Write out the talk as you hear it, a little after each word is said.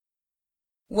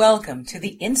Welcome to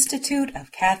the Institute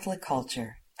of Catholic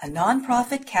Culture, a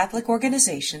nonprofit Catholic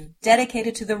organization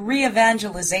dedicated to the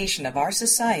re-evangelization of our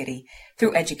society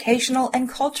through educational and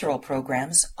cultural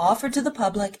programs offered to the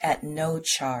public at no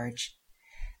charge.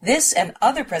 This and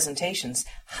other presentations,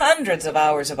 hundreds of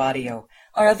hours of audio,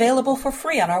 are available for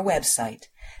free on our website,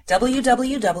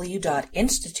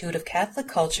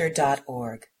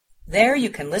 www.instituteofcatholicculture.org. There you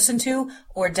can listen to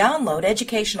or download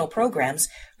educational programs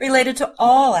related to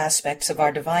all aspects of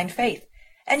our divine faith,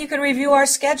 and you can review our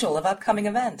schedule of upcoming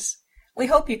events. We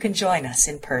hope you can join us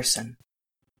in person.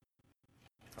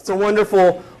 It's a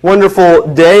wonderful, wonderful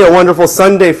day, a wonderful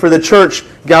Sunday for the church,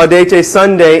 Gaudete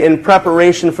Sunday, in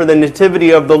preparation for the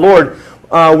Nativity of the Lord.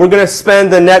 We're going to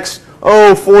spend the next,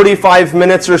 45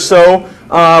 minutes or so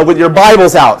with your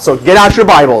Bibles out. So get out your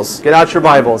Bibles. Get out your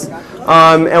Bibles.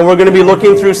 And we're going to be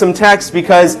looking through some texts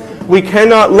because we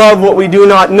cannot love what we do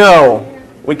not know.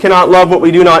 We cannot love what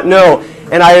we do not know.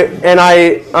 And I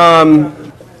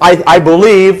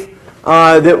believe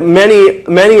that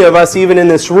many of us, even in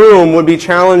this room, would be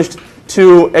challenged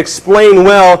to explain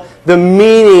well the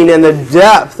meaning and the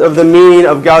depth of the meaning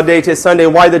of Gaudete Sunday,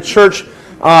 why the church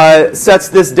sets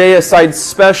this day aside,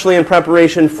 especially in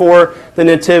preparation for the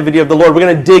Nativity of the Lord. We're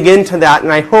going to dig into that,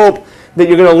 and I hope that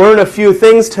you're going to learn a few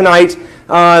things tonight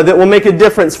that will make a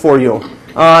difference for you.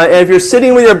 And if you're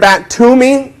sitting with your back to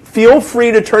me, feel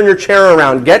free to turn your chair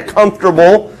around. Get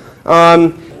comfortable.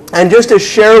 And just to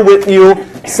share with you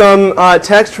some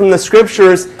text from the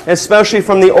Scriptures, especially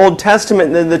from the Old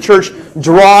Testament, that the church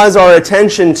draws our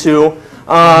attention to,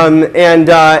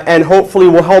 and hopefully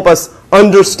will help us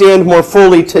understand more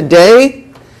fully today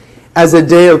as a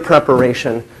day of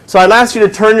preparation. So I'd ask you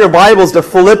to turn your Bibles to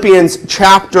Philippians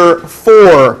chapter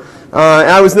 4. And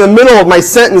I was in the middle of my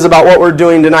sentence about what we're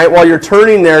doing tonight while you're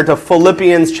turning there to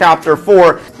Philippians chapter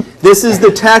 4. This is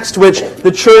the text which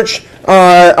the church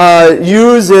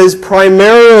uses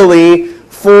primarily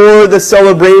for the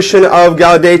celebration of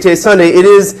Gaudete Sunday. It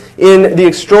is in the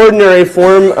extraordinary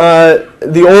form,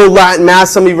 the old Latin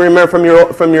Mass. Some of you remember from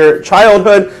your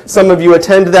childhood. Some of you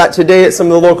attend that today at some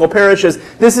of the local parishes.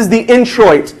 This is the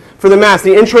introit for the Mass.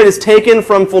 The introit is taken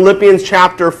from Philippians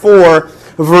chapter 4,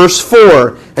 verse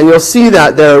 4. And you'll see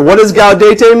that there. What does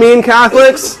Gaudete mean,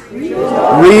 Catholics?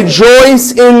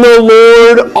 Rejoice in the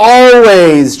Lord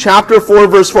always. Chapter 4,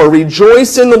 verse 4.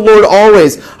 Rejoice in the Lord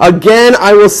always. Again,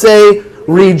 I will say,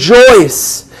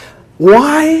 rejoice.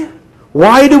 Why?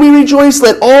 Why do we rejoice?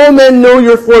 Let all men know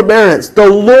your forbearance. The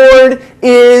Lord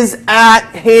is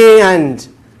at hand.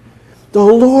 The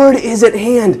Lord is at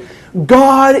hand.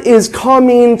 God is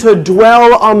coming to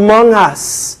dwell among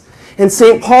us. And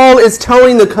St. Paul is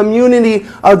telling the community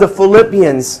of the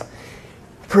Philippians,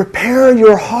 prepare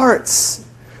your hearts.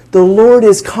 The Lord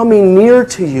is coming near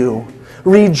to you.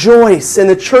 Rejoice. And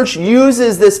the church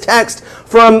uses this text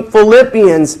from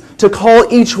Philippians to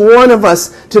call each one of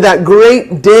us to that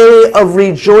great day of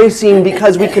rejoicing,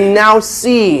 because we can now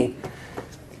see,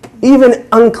 even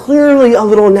unclearly a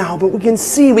little now, but we can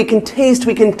see, we can taste,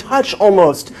 we can touch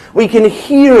almost, we can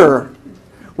hear.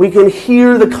 We can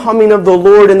hear the coming of the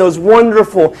Lord in those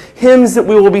wonderful hymns that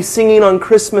we will be singing on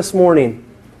Christmas morning.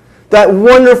 That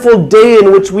wonderful day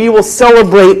in which we will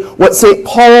celebrate what St.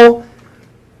 Paul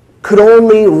could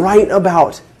only write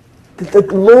about, that the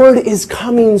Lord is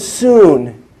coming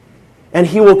soon, and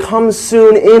He will come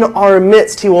soon in our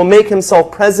midst. He will make Himself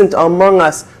present among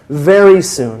us very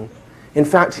soon. In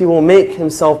fact, He will make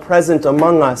Himself present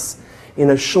among us in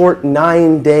a short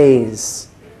 9 days.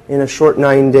 In a short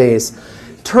 9 days.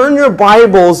 Turn your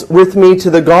Bibles with me to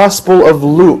the Gospel of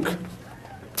Luke.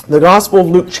 The Gospel of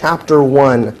Luke chapter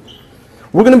 1.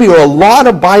 We're going to be a lot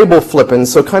of Bible flipping,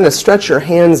 so kind of stretch your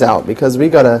hands out because we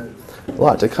got a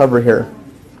lot to cover here.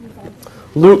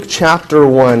 Luke chapter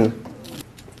 1.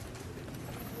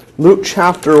 Luke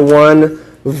chapter 1,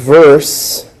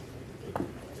 verse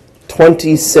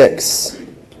 26.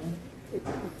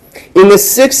 In the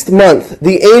 6th month,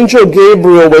 the angel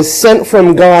Gabriel was sent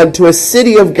from God to a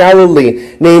city of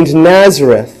Galilee named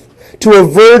Nazareth, to a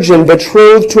virgin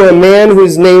betrothed to a man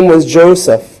whose name was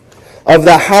Joseph, of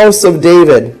the house of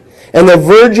David. And the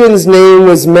virgin's name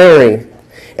was Mary.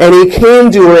 And he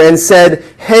came to her and said,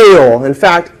 Hail. In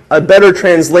fact, a better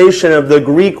translation of the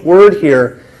Greek word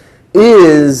here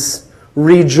is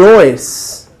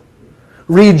rejoice.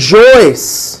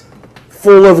 Rejoice,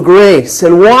 full of grace.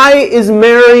 And why is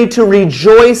Mary to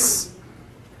rejoice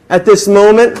at this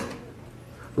moment?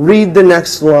 Read the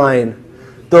next line.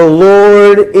 The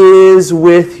Lord is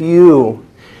with you.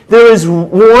 There is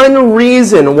one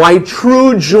reason why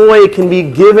true joy can be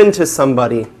given to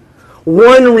somebody.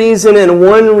 One reason and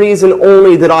one reason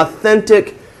only that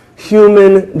authentic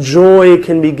human joy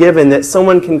can be given, that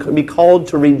someone can be called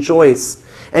to rejoice.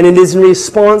 And it is in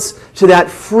response to that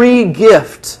free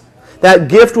gift, that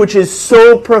gift which is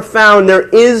so profound. There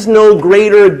is no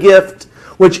greater gift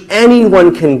which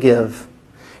anyone can give.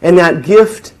 And that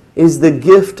gift is the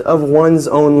gift of one's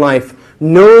own life.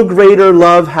 No greater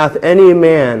love hath any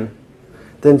man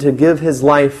than to give his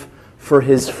life for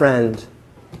his friend.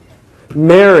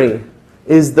 Mary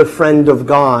is the friend of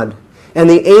God. And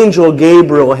the angel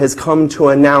Gabriel has come to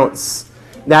announce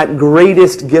that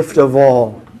greatest gift of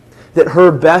all, that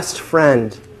her best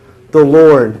friend, the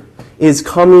Lord, is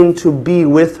coming to be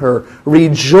with her.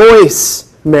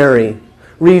 Rejoice, Mary.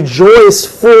 Rejoice,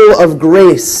 full of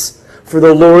grace, for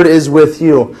the Lord is with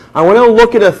you. I want to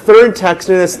look at a third text,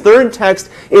 and this third text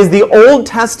is the Old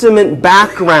Testament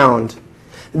background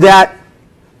that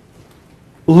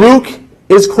Luke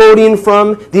is quoting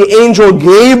from, the angel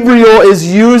Gabriel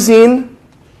is using,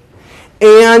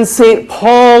 and St.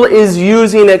 Paul is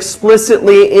using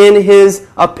explicitly in his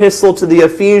epistle to the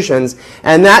Ephesians.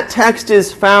 And that text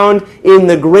is found in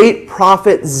the great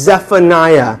prophet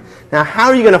Zephaniah. Now, how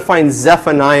are you going to find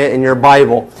Zephaniah in your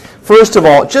Bible? First of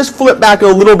all, just flip back a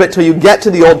little bit till you get to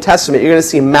the Old Testament. You're going to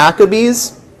see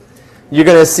Maccabees. You're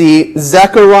going to see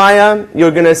Zechariah.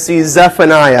 You're going to see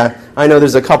Zephaniah. I know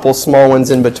there's a couple small ones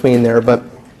in between there, but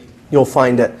you'll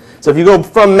find it. So if you go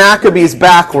from Maccabees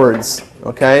backwards,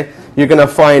 okay, you're going to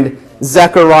find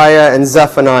Zechariah and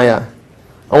Zephaniah.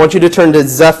 I want you to turn to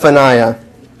Zephaniah.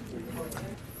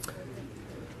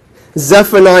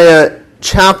 Zephaniah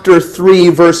chapter 3,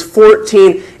 verse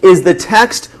 14 is the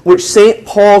text which St.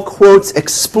 Paul quotes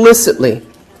explicitly.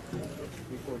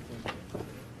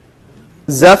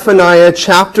 Zephaniah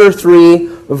chapter 3,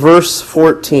 verse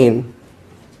 14.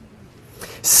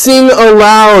 Sing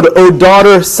aloud, O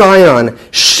daughter Sion.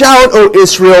 Shout, O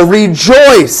Israel.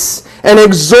 Rejoice and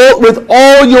exult with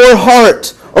all your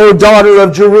heart, O daughter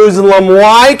of Jerusalem.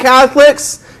 Why,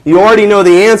 Catholics? You already know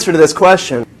the answer to this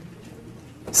question.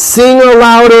 Sing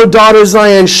aloud, O daughter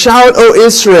Zion. Shout, O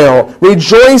Israel.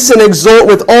 Rejoice and exult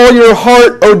with all your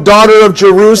heart, O daughter of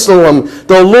Jerusalem.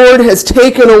 The Lord has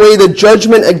taken away the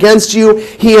judgment against you.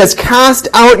 He has cast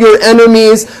out your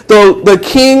enemies. The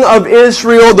King of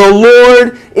Israel, the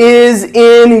Lord, is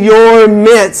in your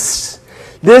midst.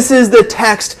 This is the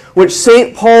text which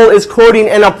St. Paul is quoting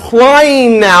and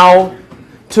applying now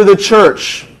to the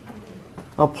church.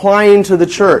 Applying to the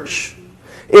church.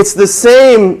 It's the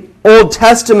same Old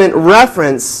Testament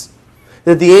reference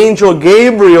that the angel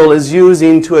Gabriel is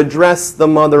using to address the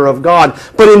Mother of God.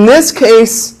 But in this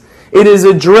case, it is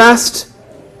addressed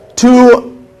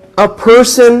to a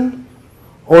person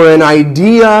or an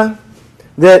idea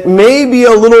that may be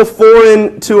a little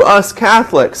foreign to us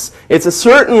Catholics. It's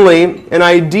certainly an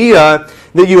idea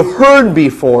that you've heard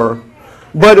before,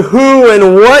 but who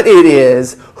and what it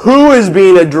is, who is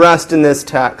being addressed in this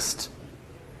text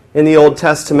in the Old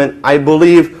Testament, I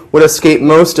believe would escape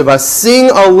most of us. Sing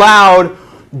aloud,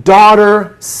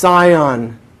 daughter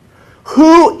Sion.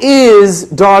 Who is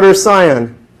daughter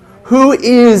Sion? Who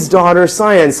is daughter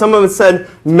Sion? Some of us said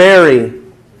Mary.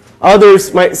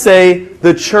 Others might say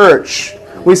the church.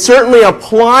 We certainly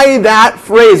apply that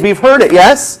phrase. We've heard it,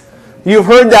 yes? You've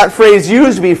heard that phrase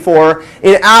used before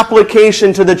in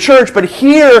application to the church, but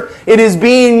here it is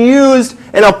being used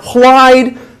and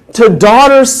applied to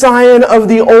daughter Sion of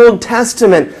the Old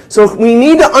Testament. So we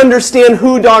need to understand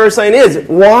who daughter Sion is.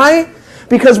 Why?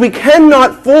 Because we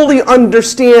cannot fully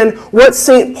understand what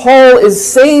St. Paul is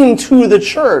saying to the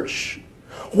church,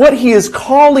 what he is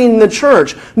calling the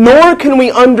church, nor can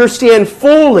we understand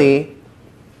fully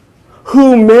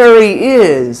who Mary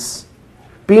is,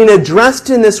 being addressed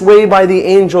in this way by the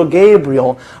angel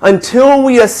Gabriel, until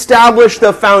we establish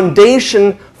the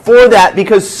foundation for that,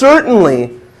 because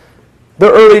certainly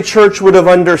the early church would have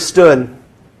understood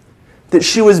that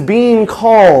she was being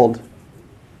called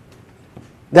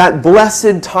that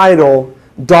blessed title,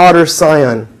 daughter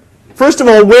Sion. First of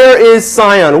all, where is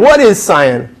Sion? What is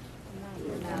Sion?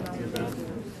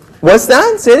 What's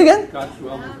that? Say it again.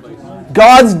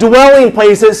 God's dwelling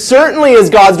place. It certainly is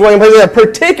God's dwelling place. It's a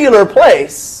particular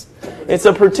place. It's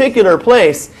a particular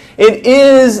place. It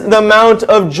is the Mount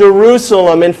of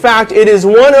Jerusalem. In fact, it is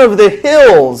one of the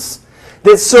hills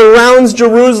that surrounds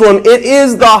Jerusalem. It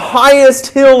is the highest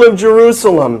hill of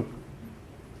Jerusalem.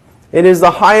 It is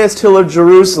the highest hill of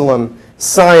Jerusalem,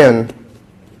 Sion.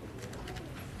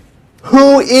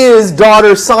 Who is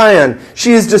daughter Sion?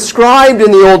 She is described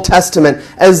in the Old Testament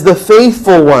as the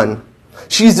faithful one.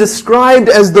 She's described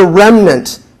as the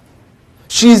remnant.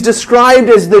 She's described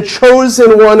as the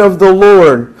chosen one of the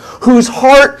Lord, whose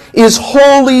heart is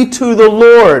holy to the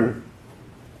Lord.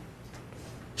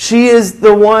 She is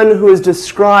the one who is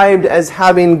described as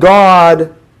having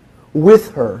God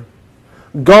with her,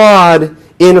 God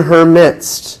in her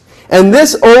midst. And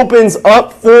this opens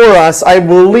up for us, I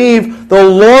believe, the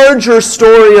larger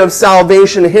story of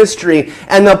salvation history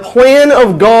and the plan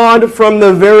of God from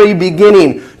the very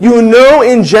beginning. You know,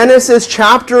 in Genesis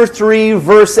chapter 3,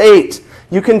 verse 8,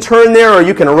 you can turn there or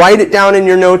you can write it down in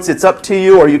your notes. It's up to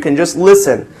you, or you can just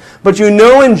listen. But you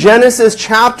know, in Genesis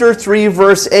chapter 3,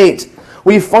 verse 8,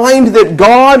 we find that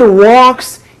God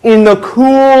walks in the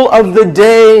cool of the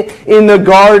day in the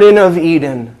Garden of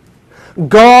Eden.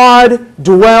 God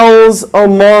dwells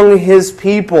among his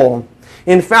people.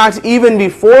 In fact, even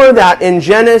before that, in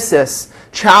Genesis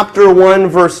chapter 1,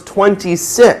 verse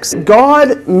 26,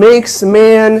 God makes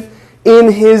man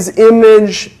in his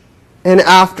image and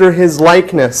after his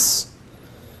likeness.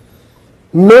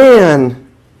 Man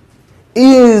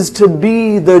is to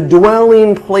be the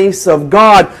dwelling place of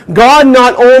God. God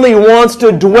not only wants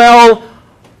to dwell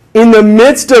in the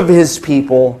midst of his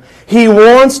people, he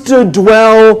wants to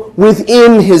dwell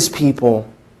within his people.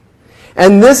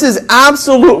 And this is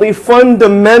absolutely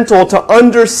fundamental to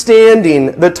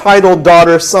understanding the title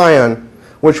Daughter Sion,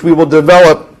 which we will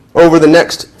develop over the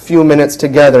next few minutes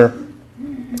together.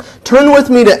 Turn with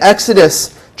me to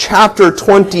Exodus chapter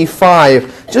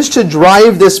 25. Just to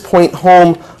drive this point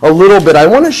home a little bit, I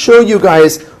want to show you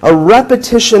guys a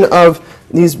repetition of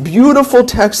these beautiful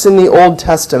texts in the Old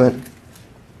Testament.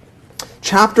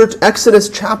 Exodus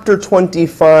chapter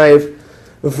 25,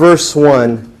 verse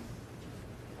 1.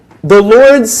 The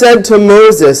Lord said to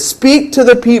Moses, "Speak to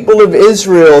the people of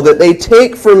Israel that they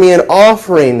take for me an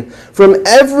offering. From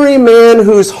every man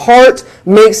whose heart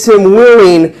makes him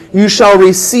willing, you shall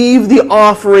receive the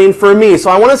offering for me." So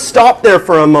I want to stop there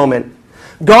for a moment.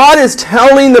 God is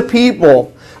telling the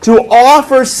people to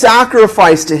offer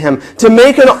sacrifice to him, to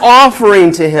make an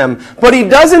offering to him. But he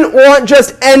doesn't want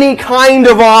just any kind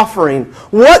of offering.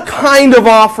 What kind of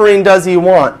offering does he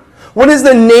want? What is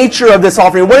the nature of this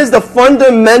offering? What is the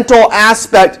fundamental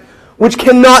aspect which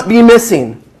cannot be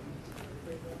missing?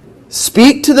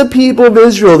 Speak to the people of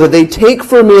Israel that they take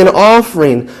for me an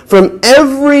offering from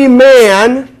every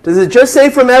man. Does it just say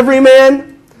from every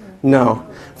man? No.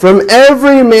 From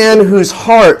every man whose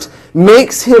heart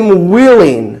makes him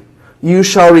willing, you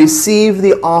shall receive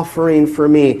the offering for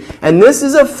me. And this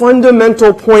is a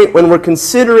fundamental point when we're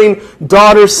considering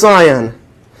Daughter Sion.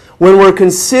 When we're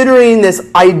considering this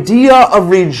idea of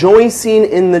rejoicing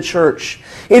in the church.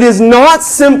 It is not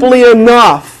simply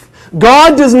enough.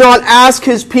 God does not ask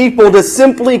his people to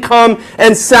simply come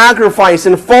and sacrifice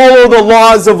and follow the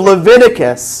laws of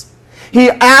Leviticus. He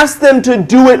asks them to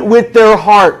do it with their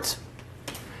heart.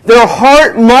 Their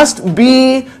heart must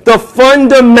be the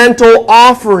fundamental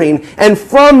offering. And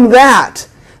from that,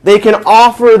 they can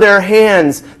offer their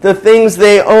hands, the things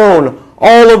they own,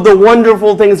 all of the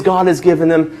wonderful things God has given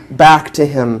them, back to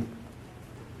him.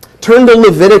 Turn to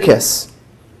Leviticus.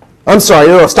 I'm sorry,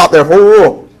 no, stop there.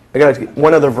 Whoa. I got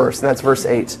one other verse, and that's verse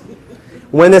 8.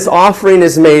 When this offering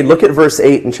is made, look at verse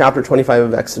 8 in chapter 25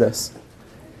 of Exodus.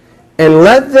 "And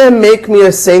let them make me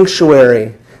a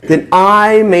sanctuary, that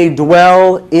I may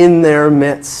dwell in their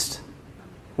midst."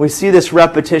 We see this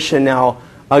repetition now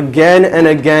again and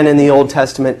again in the Old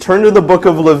Testament. Turn to the book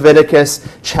of Leviticus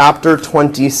chapter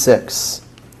 26.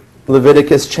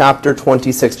 Leviticus chapter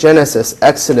 26. Genesis,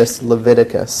 Exodus,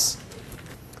 Leviticus.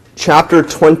 Chapter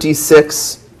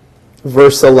 26,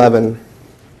 verse 11.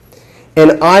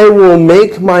 "And I will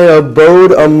make my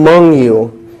abode among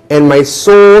you, and my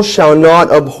soul shall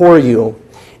not abhor you.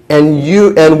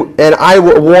 And I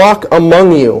will walk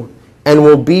among you, and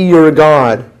will be your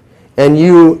God, and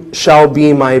you shall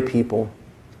be my people."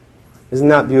 Isn't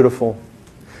that beautiful?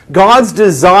 God's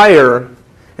desire,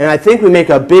 and I think we make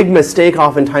a big mistake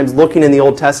oftentimes looking in the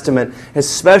Old Testament,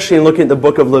 especially looking at the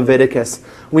book of Leviticus.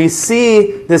 We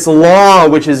see this law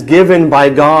which is given by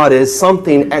God as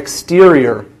something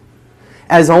exterior,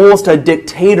 as almost a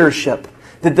dictatorship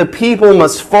that the people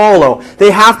must follow.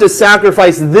 They have to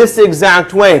sacrifice this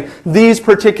exact way, these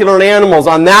particular animals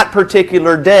on that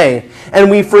particular day.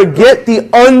 And we forget the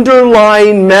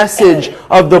underlying message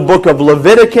of the book of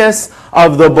Leviticus,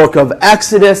 of the book of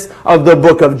Exodus, of the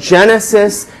book of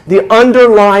Genesis, the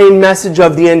underlying message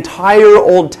of the entire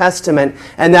Old Testament,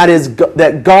 and that is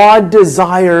that God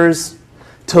desires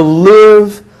to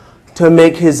live, to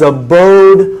make his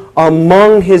abode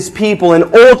among his people, and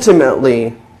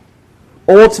ultimately,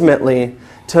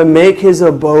 to make his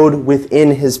abode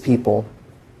within his people.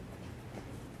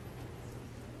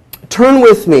 Turn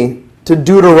with me to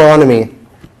Deuteronomy.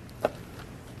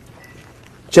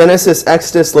 Genesis,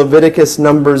 Exodus, Leviticus,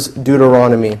 Numbers,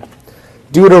 Deuteronomy.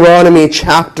 Deuteronomy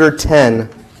chapter 10.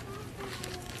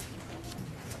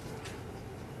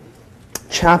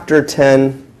 chapter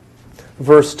 10,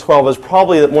 verse 12 is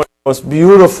probably one of the most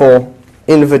beautiful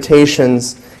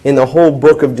invitations in the whole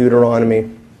book of Deuteronomy.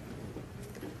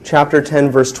 Chapter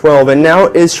 10, verse 12. And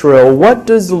now, Israel, what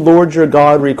does the Lord your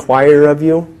God require of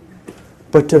you?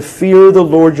 But to fear the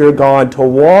Lord your God, to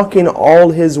walk in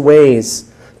all his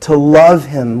ways, to love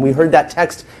him. We heard that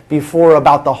text before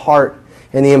about the heart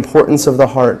and the importance of the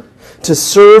heart. To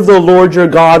serve the Lord your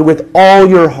God with all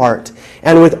your heart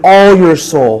and with all your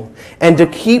soul, and to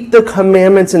keep the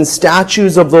commandments and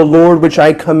statutes of the Lord which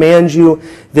I command you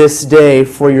this day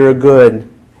for your good.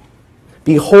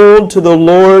 Behold, to the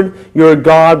Lord your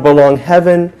God belong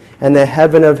heaven and the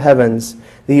heaven of heavens,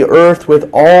 the earth with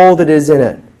all that is in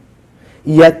it.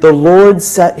 Yet the Lord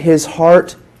set his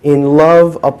heart in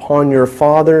love upon your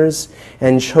fathers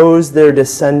and chose their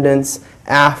descendants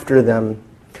after them.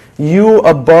 You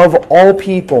above all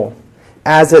people,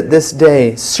 as at this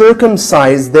day,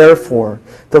 circumcise therefore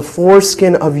the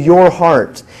foreskin of your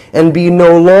heart, and be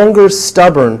no longer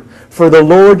stubborn, for the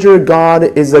Lord your God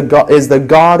is the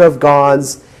God of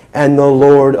gods and the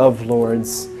Lord of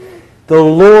lords. The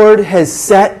Lord has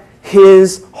set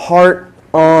his heart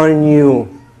on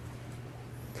you.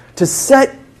 To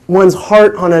set one's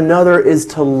heart on another is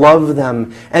to love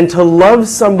them. And to love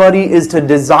somebody is to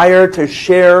desire to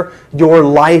share your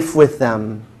life with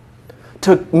them.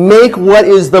 To make what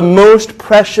is the most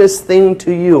precious thing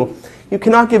to you. You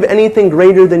cannot give anything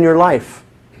greater than your life.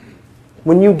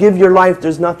 When you give your life,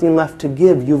 there's nothing left to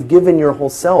give. You've given your whole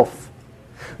self.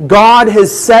 God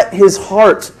has set his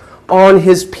heart on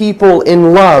his people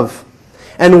in love.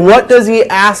 And what does he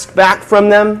ask back from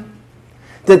them?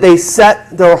 That they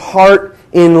set their heart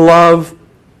in love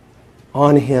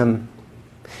on him.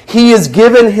 He has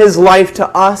given his life to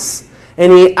us,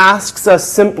 and he asks us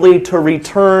simply to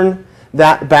return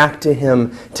that back to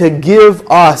him, to give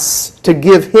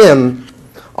him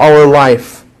our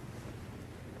life.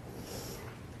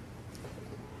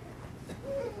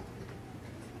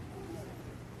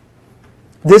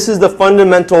 This is the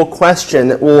fundamental question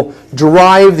that will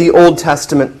drive the Old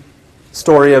Testament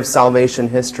story of salvation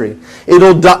history.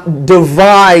 It'll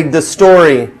divide the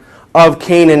story of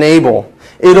Cain and Abel.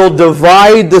 It'll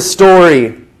divide the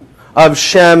story of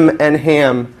Shem and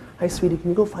Ham. Hi, sweetie,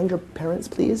 can you go find your parents,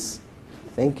 please?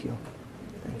 Thank you.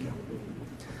 Thank you.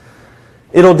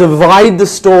 It'll divide the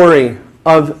story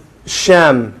of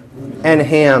Shem and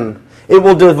Ham. It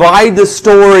will divide the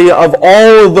story of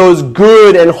all of those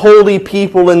good and holy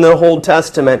people in the Old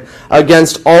Testament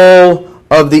against all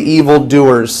of the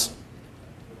evildoers.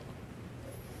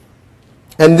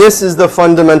 And this is the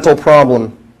fundamental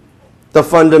problem, the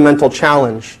fundamental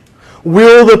challenge.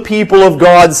 Will the people of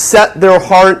God set their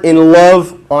heart in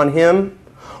love on him,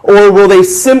 or will they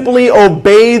simply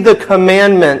obey the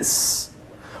commandments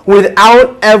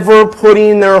without ever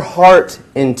putting their heart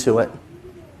into it?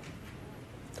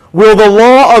 Will the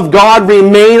law of God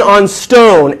remain on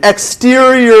stone,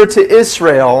 exterior to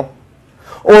Israel,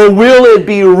 or will it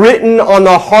be written on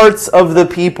the hearts of the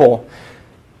people?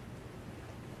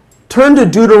 Turn to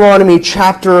Deuteronomy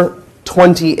chapter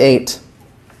 28.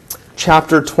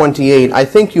 Chapter 28. I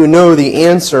think you know the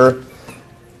answer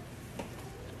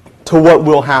to what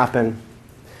will happen.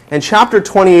 And chapter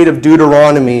 28 of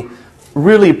Deuteronomy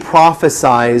really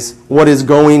prophesies what is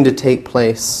going to take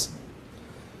place.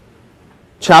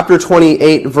 Chapter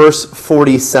 28, verse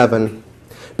 47.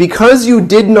 Because you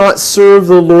did not serve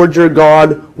the Lord your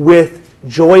God with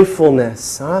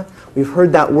joyfulness. We've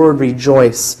heard that word,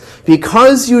 rejoice.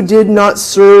 Because you did not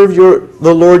serve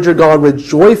the Lord your God with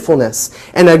joyfulness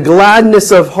and a gladness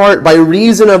of heart by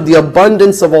reason of the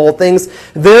abundance of all things,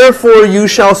 therefore you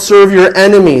shall serve your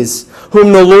enemies,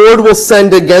 whom the Lord will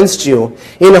send against you,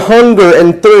 in hunger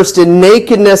and thirst, in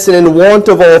nakedness and in want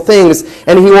of all things,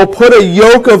 and he will put a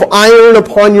yoke of iron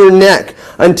upon your neck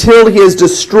until he has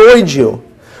destroyed you.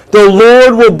 The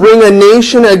Lord will bring a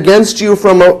nation against you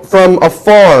from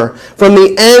afar, from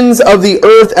the ends of the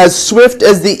earth, as swift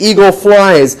as the eagle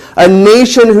flies, a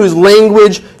nation whose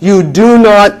language you do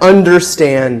not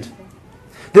understand.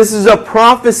 This is a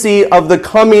prophecy of the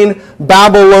coming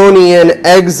Babylonian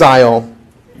exile.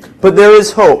 But there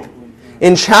is hope.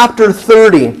 In chapter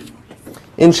 30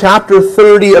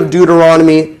 of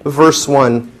Deuteronomy, verse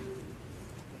 1.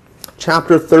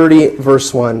 Chapter 30,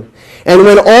 verse 1. And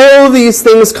when all these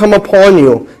things come upon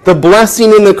you, the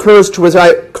blessing and the curse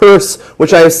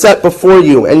which I have set before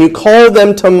you, and you call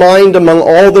them to mind among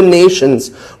all the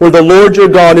nations where the Lord your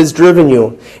God has driven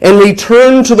you, and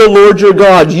return to the Lord your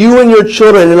God, you and your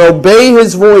children, and obey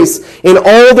his voice in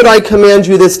all that I command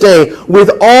you this day,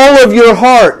 with all of your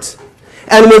heart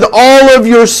and with all of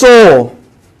your soul,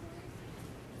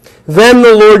 Then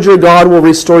the Lord your God will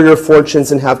restore your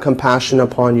fortunes and have compassion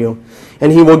upon you.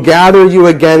 And he will gather you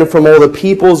again from all the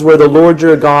peoples where the Lord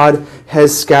your God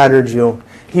has scattered you.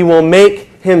 He will make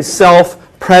himself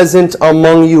present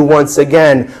among you once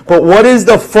again. But what is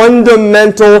the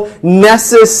fundamental,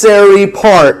 necessary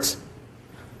part?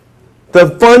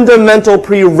 The fundamental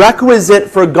prerequisite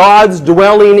for God's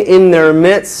dwelling in their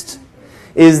midst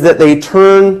is that they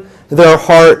turn their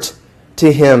heart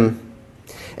to him.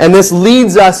 And this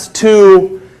leads us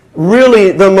to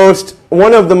really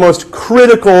one of the most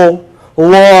critical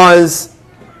laws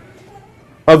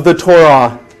of the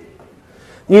Torah.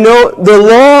 You know, the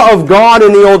law of God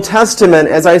in the Old Testament,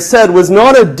 as I said, was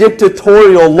not a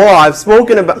dictatorial law. I've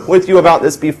spoken with you about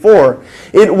this before.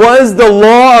 It was the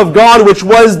law of God, which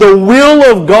was the will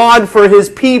of God for his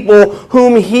people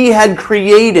whom he had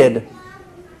created.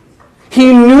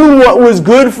 He knew what was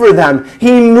good for them.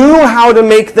 He knew how to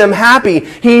make them happy.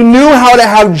 He knew how to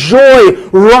have joy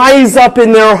rise up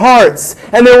in their hearts.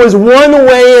 And there was one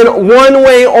way and one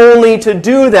way only to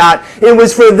do that. It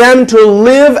was for them to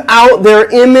live out their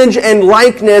image and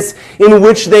likeness in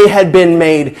which they had been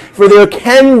made. For there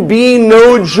can be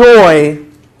no joy.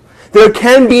 There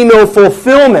can be no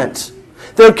fulfillment.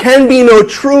 There can be no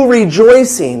true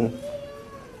rejoicing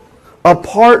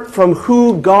apart from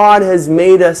who God has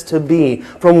made us to be,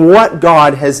 from what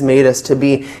God has made us to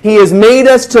be. He has made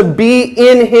us to be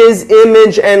in his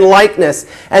image and likeness.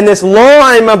 And this law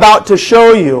I'm about to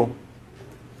show you,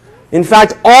 in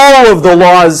fact, all of the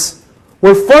laws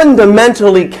were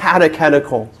fundamentally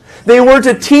catechetical. They were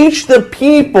to teach the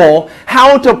people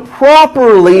how to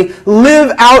properly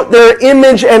live out their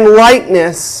image and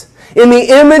likeness in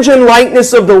the image and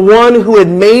likeness of the one who had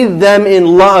made them in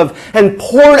love and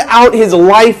poured out his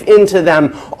life into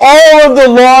them. All of the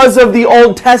laws of the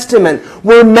Old Testament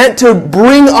were meant to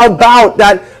bring about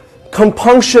that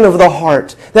compunction of the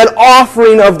heart, that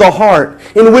offering of the heart,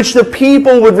 in which the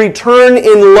people would return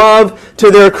in love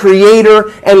to their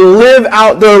Creator and live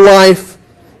out their life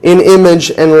in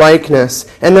image and likeness.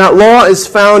 And that law is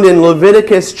found in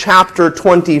Leviticus chapter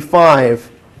 25.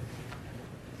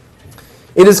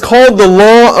 It is called the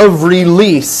law of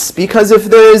release, because if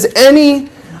there is any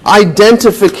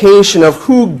identification of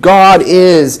who God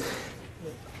is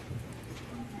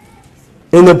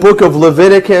in the book of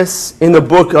Leviticus, in the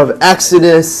book of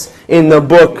Exodus, in the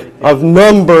book of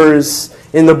Numbers,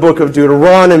 in the book of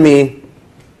Deuteronomy,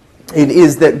 it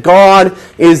is that God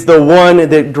is the one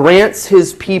that grants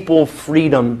his people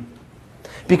freedom.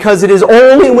 Because it is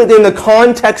only within the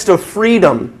context of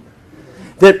freedom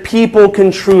that people can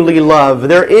truly love.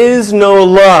 There is no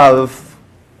love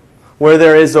where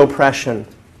there is oppression.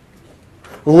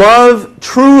 Love,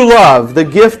 true love, the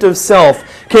gift of self,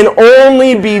 can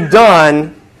only be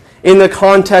done in the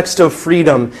context of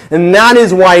freedom. And that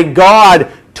is why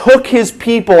God took his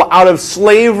people out of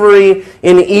slavery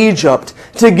in Egypt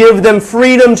to give them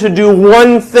freedom to do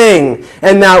one thing,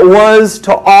 and that was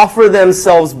to offer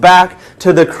themselves back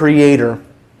to the Creator.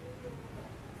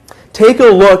 Take a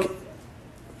look.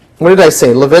 What did I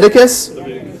say? Leviticus?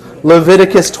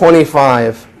 Leviticus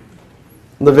 25.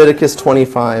 Leviticus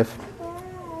 25.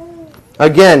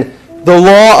 Again, the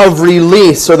law of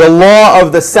release, or the law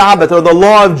of the Sabbath, or the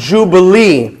law of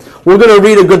Jubilee. We're going to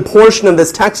read a good portion of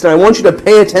this text, and I want you to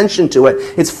pay attention to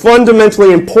it. It's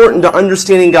fundamentally important to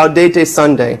understanding Gaudete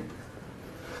Sunday.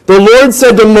 The Lord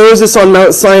said to Moses on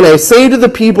Mount Sinai, "Say to the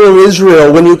people of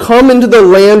Israel, when you come into the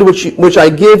land which I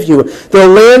give you, the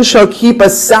land shall keep a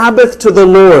Sabbath to the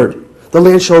Lord. The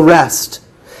land shall rest.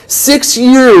 6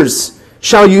 years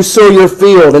shall you sow your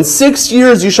field, and 6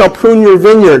 years you shall prune your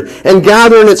vineyard, and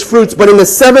gather in its fruits. But in the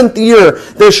 7th year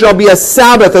there shall be a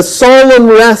Sabbath, a solemn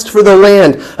rest for the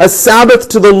land, a Sabbath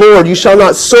to the Lord. You shall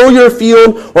not sow your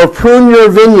field or prune your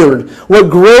vineyard. What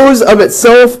grows of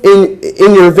itself in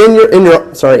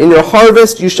your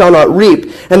harvest you shall not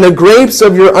reap, and the grapes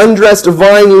of your undressed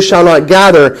vine you shall not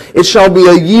gather. It shall be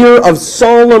a year of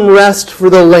solemn rest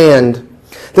for the land.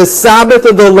 The Sabbath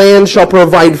of the land shall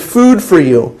provide food for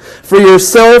you, for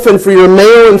yourself and for your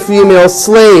male and female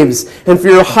slaves, and for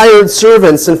your hired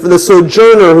servants, and for the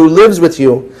sojourner who lives with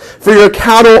you, for your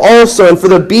cattle also, and for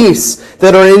the beasts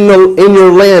that are in your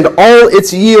land. All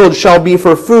its yield shall be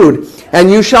for food.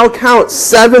 And you shall count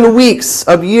 7 weeks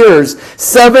of years,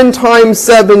 7 times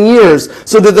 7 years,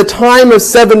 so that the time of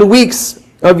 7 weeks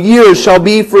of years shall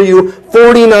be for you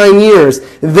 49 years.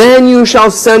 Then you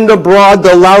shall send abroad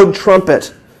the loud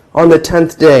trumpet on the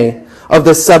 10th day of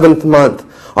the 7th month.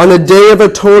 On the day of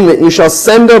atonement you shall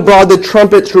send abroad the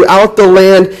trumpet throughout the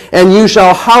land, and you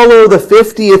shall hallow the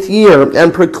 50th year,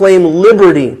 and proclaim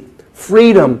liberty,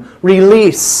 freedom,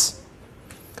 release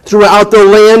throughout the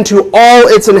land to all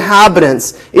its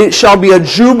inhabitants. It shall be a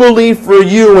jubilee for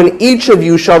you, and each of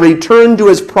you shall return to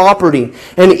his property,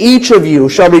 and each of you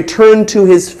shall return to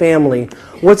his family.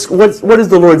 What is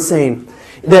the Lord saying?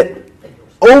 That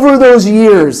over those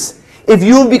years, if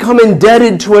you have become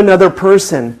indebted to another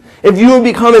person, if you have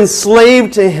become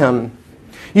enslaved to him,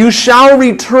 you shall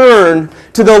return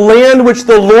to the land which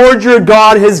the Lord your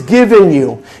God has given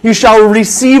you. You shall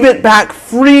receive it back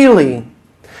freely.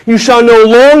 You shall no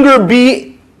longer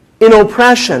be in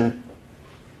oppression,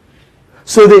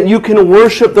 so that you can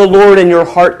worship the Lord and your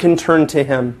heart can turn to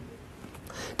him.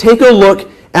 Take a look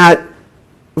at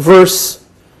verse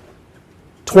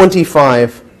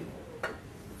 25.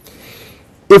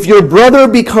 If your brother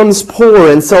becomes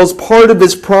poor and sells part of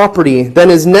his property, then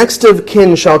his next of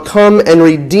kin shall come and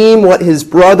redeem what his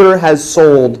brother has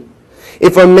sold.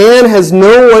 If a man has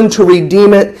no one to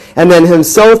redeem it, and then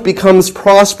himself becomes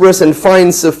prosperous and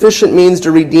finds sufficient means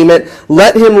to redeem it,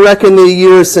 let him reckon the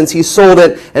years since he sold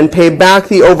it, and pay back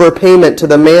the overpayment to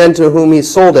the man to whom he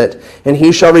sold it, and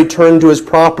he shall return to his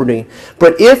property.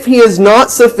 But if he has not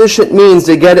sufficient means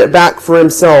to get it back for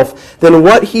himself, then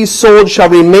what he sold shall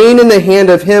remain in the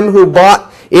hand of him who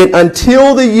bought it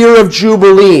until the year of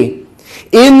Jubilee.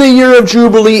 In the year of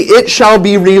Jubilee it shall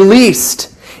be released,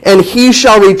 and he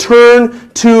shall return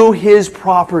to his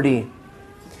property.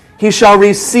 He shall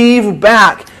receive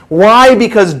back. Why?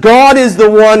 Because God is the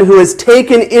one who has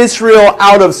taken Israel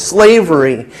out of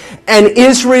slavery, and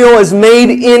Israel is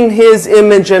made in his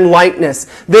image and likeness.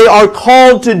 They are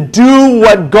called to do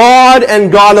what God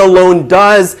and God alone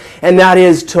does, and that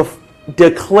is to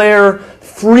declare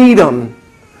freedom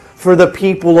for the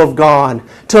people of God,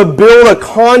 to build a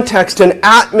context, an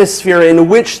atmosphere in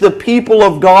which the people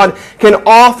of God can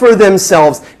offer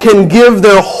themselves, can give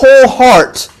their whole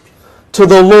heart to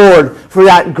the Lord for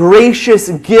that gracious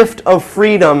gift of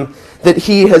freedom that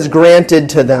he has granted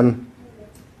to them.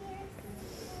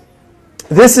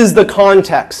 This is the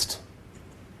context.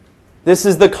 This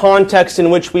is the context in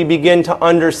which we begin to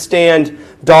understand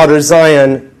daughter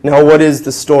Zion. Now, what is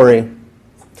the story?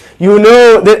 You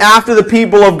know that after the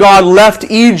people of God left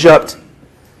Egypt,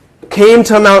 came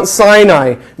to Mount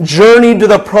Sinai, journeyed to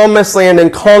the Promised Land,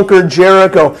 and conquered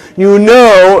Jericho. You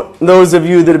know, those of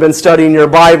you that have been studying your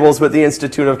Bibles with the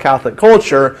Institute of Catholic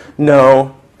Culture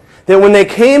know that when they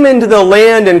came into the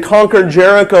land and conquered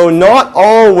Jericho, not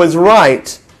all was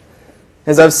right.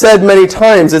 As I've said many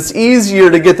times, it's easier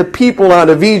to get the people out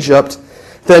of Egypt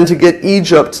than to get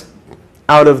Egypt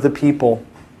out of the people.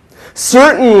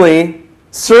 Certainly,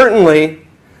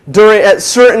 at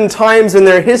certain times in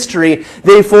their history,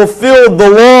 they fulfilled the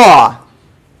law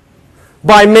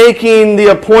by making the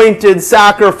appointed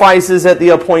sacrifices at the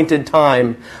appointed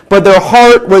time. But their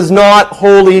heart was not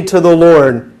wholly to the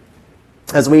Lord,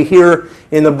 as we hear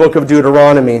in the book of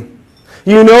Deuteronomy.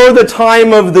 You know the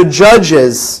time of the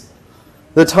judges.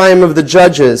 The time of the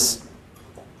judges.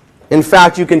 In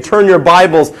fact, you can turn your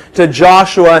Bibles to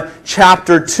Joshua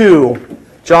chapter 2.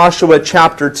 Joshua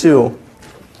chapter 2.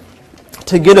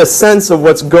 To get a sense of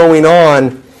what's going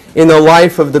on in the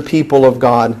life of the people of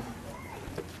God.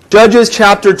 Judges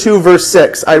chapter 2, verse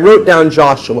 6. I wrote down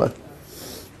Joshua.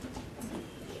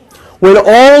 When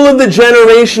all of the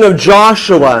generation of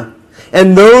Joshua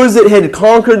and those that had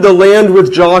conquered the land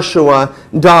with Joshua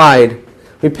died.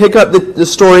 We pick up the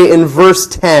story in verse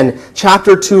 10,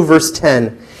 chapter 2, verse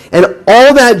 10. And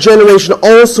all that generation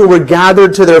also were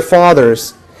gathered to their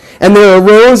fathers. And there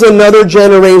arose another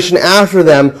generation after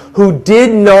them who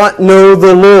did not know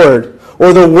the Lord,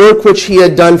 or the work which he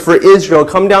had done for Israel.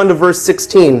 Come down to verse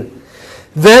 16.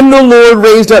 Then the Lord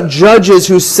raised up judges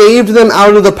who saved them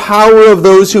out of the power of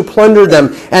those who plundered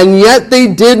them. And yet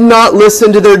they did not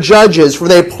listen to their judges, for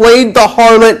they played the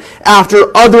harlot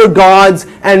after other gods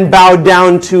and bowed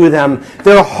down to them.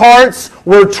 Their hearts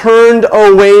were turned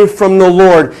away from the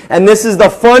Lord. And this is the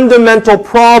fundamental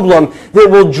problem that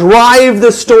will drive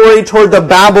the story toward the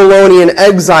Babylonian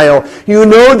exile. You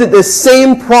know that the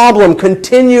same problem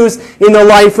continues in the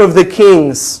life of the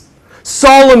kings.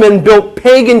 Solomon built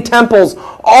pagan temples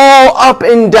all up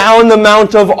and down the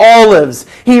Mount of Olives.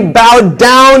 He bowed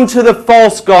down to the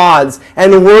false gods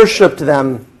and worshipped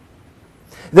them.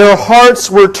 Their hearts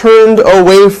were turned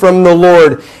away from the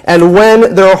Lord. And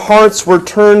when their hearts were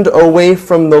turned away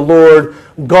from the Lord,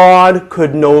 God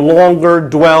could no longer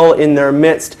dwell in their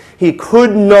midst. He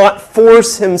could not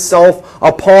force himself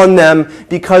upon them,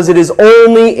 because it is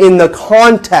only in the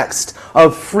context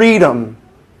of freedom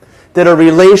that a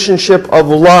relationship of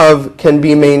love can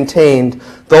be maintained.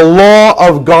 The law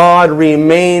of God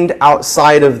remained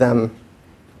outside of them.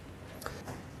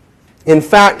 In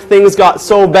fact, things got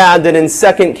so bad that in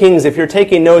 2 Kings, if you're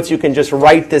taking notes, you can just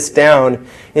write this down.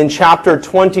 In chapter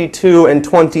 22 and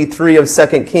 23 of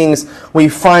 2 Kings, we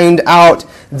find out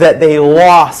that they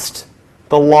lost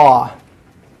the law.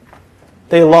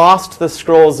 They lost the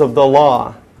scrolls of the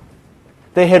law.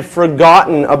 They had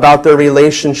forgotten about their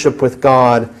relationship with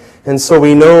God. And so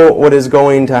we know what is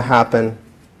going to happen.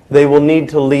 They will need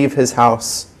to leave his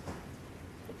house.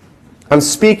 I'm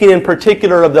speaking in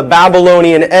particular of the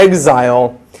Babylonian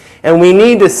exile, and we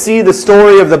need to see the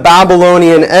story of the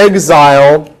Babylonian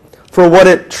exile for what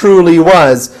it truly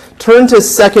was. Turn to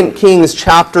 2 Kings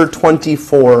chapter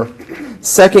 24.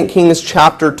 2 Kings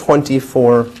chapter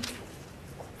 24.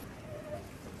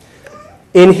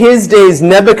 In his days,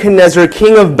 Nebuchadnezzar,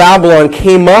 king of Babylon,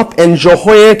 came up, and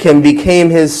Jehoiakim became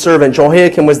his servant.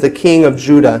 Jehoiakim was the king of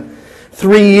Judah.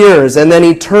 3 years, and then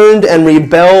he turned and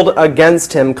rebelled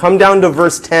against him. Come down to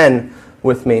verse 10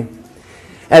 with me.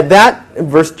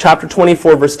 Chapter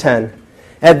 24, verse 10.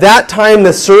 At that time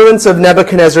the servants of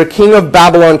Nebuchadnezzar, king of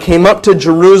Babylon, came up to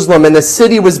Jerusalem, and the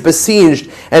city was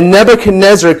besieged. And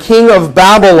Nebuchadnezzar, king of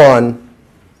Babylon,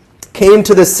 came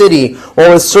to the city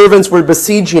while his servants were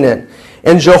besieging it.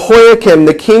 And Jehoiakim,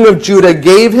 the king of Judah,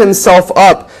 gave himself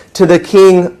up to the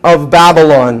king of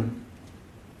Babylon,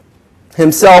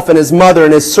 himself and his mother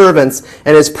and his servants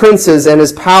and his princes and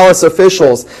his palace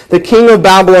officials. The king of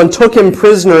Babylon took him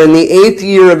prisoner in the 8th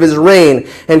year of his reign,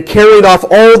 and carried off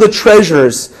all the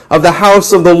treasures of the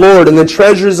house of the Lord and the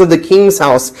treasures of the king's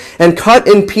house, and cut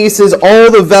in pieces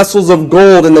all the vessels of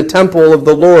gold in the temple of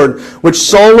the Lord, which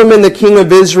Solomon the king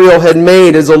of Israel had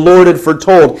made, as the Lord had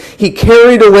foretold. He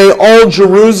carried away all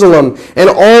Jerusalem, and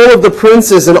all of the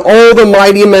princes, and all the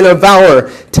mighty men of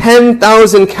valor,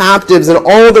 10,000 captives, and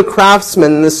all the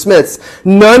craftsmen and the smiths.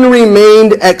 None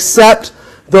remained except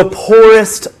the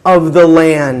poorest of the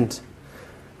land.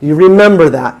 Do you remember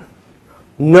that?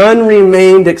 None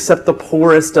remained except the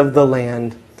poorest of the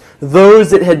land,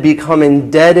 those that had become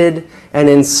indebted and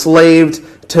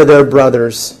enslaved to their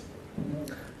brothers.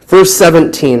 Verse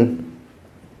 17.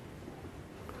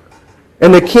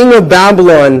 And the king of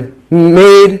Babylon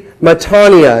made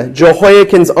Mattaniah,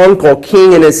 Jehoiakim's uncle,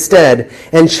 king in his stead,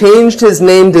 and changed his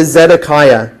name to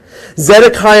Zedekiah.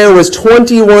 Zedekiah was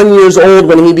 21 years old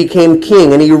when he became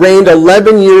king, and he reigned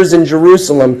 11 years in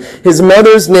Jerusalem. His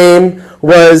mother's name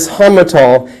was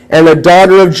Hamutal, and a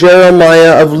daughter of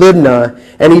Jeremiah of Libnah.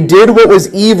 And he did what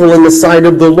was evil in the sight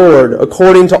of the Lord,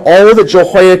 according to all that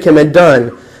Jehoiakim had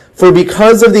done. For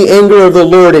because of the anger of the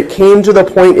Lord, it came to the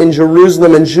point in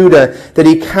Jerusalem and Judah that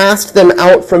he cast them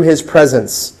out from his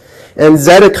presence. And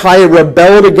Zedekiah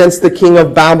rebelled against the king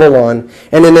of Babylon.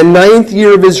 And in the 9th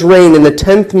year of his reign, in the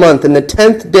 10th month, in the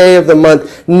 10th day of the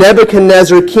month,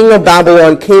 Nebuchadnezzar, king of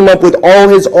Babylon, came up with all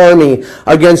his army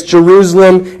against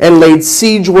Jerusalem, and laid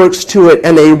siege works to it.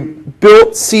 And they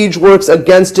built siege works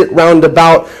against it round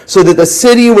about, so that the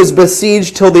city was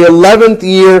besieged till the 11th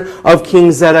year of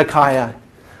King Zedekiah.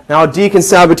 Now, Deacon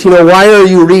Sabatino, why are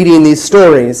you reading these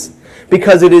stories?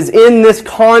 Because it is in this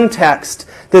context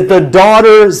that the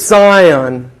daughter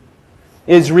Zion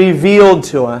is revealed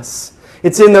to us.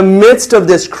 It's in the midst of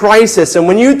this crisis. And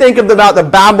when you think about the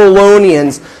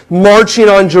Babylonians marching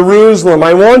on Jerusalem,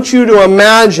 I want you to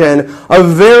imagine a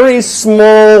very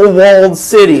small walled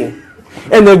city,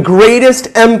 and the greatest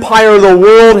empire the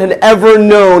world had ever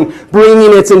known,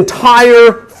 bringing its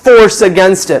entire force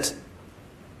against it.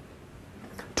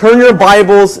 Turn your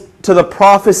Bibles to the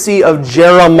prophecy of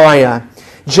Jeremiah.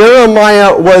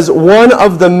 Jeremiah was one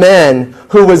of the men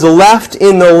who was left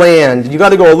in the land. You got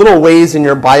to go a little ways in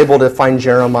your Bible to find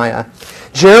Jeremiah.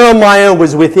 Jeremiah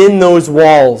was within those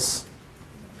walls.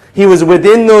 He was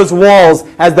within those walls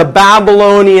as the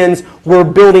Babylonians were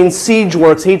building siege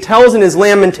works. He tells in his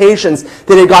Lamentations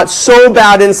that it got so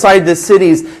bad inside the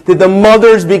cities that the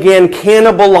mothers began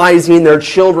cannibalizing their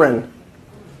children.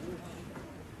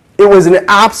 It was an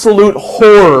absolute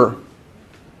horror.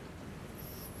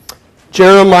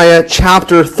 Jeremiah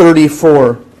chapter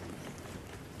 34.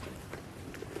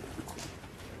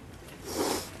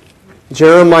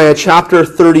 Jeremiah chapter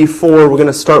 34, we're going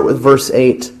to start with verse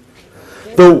 8.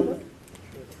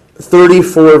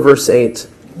 34 verse 8.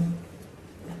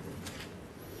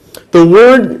 The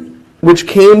word which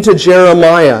came to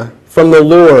Jeremiah from the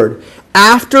Lord,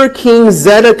 after King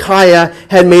Zedekiah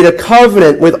had made a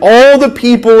covenant with all the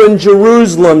people in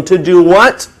Jerusalem to do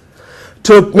what?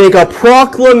 To make a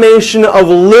proclamation of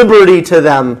liberty to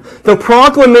them. The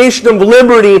proclamation of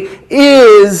liberty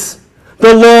is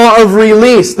the law of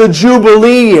release, the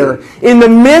Jubilee year. In the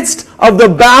midst of the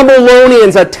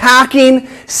Babylonians attacking,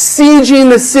 sieging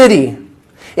the city,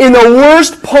 in the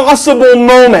worst possible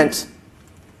moment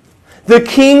the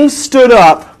king stood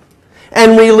up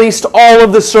and released all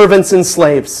of the servants and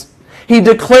slaves. He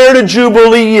declared a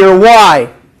jubilee year.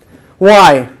 Why?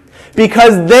 Why?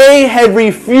 Because they had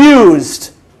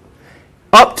refused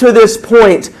up to this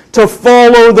point to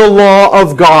follow the law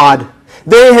of God.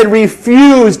 They had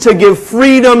refused to give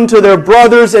freedom to their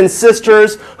brothers and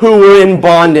sisters who were in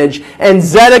bondage. And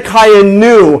Zedekiah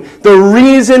knew the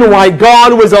reason why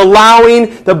God was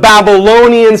allowing the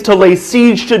Babylonians to lay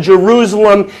siege to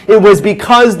Jerusalem. It was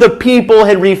because the people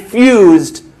had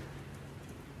refused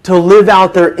to live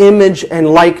out their image and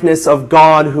likeness of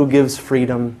God who gives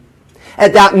freedom.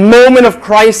 At that moment of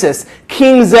crisis,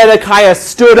 King Zedekiah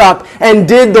stood up and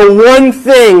did the one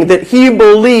thing that he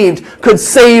believed could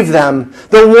save them,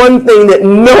 the one thing that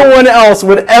no one else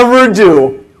would ever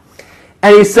do.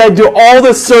 And he said to all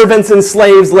the servants and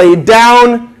slaves, lay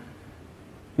down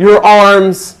your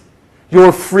arms,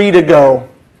 you're free to go.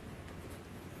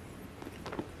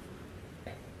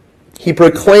 He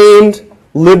proclaimed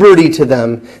liberty to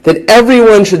them, that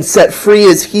everyone should set free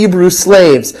as Hebrew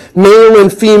slaves, male and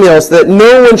female, so that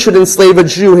no one should enslave a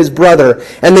Jew, his brother.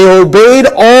 And they obeyed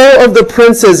all of the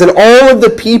princes and all of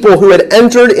the people who had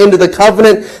entered into the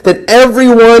covenant, that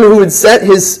everyone who had set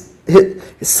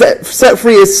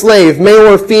free his slave,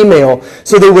 male or female,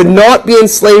 so they would not be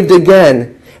enslaved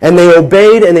again. And they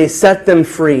obeyed and they set them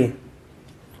free.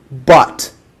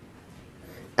 But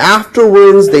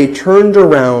afterwards they turned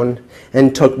around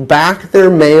and took back their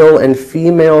male and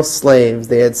female slaves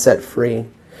they had set free,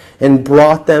 and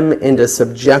brought them into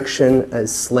subjection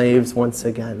as slaves once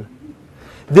again.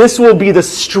 This will be the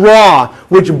straw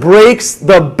which breaks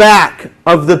the back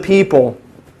of the people.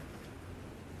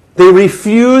 They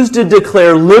refused to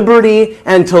declare liberty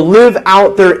and to live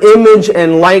out their image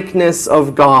and likeness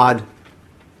of God.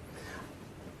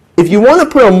 If you want to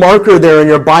put a marker there in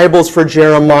your Bibles for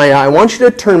Jeremiah, I want you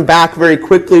to turn back very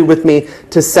quickly with me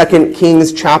to 2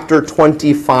 Kings chapter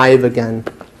 25 again.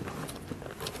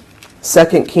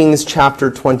 2 Kings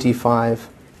chapter 25.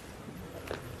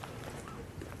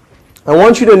 I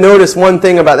want you to notice one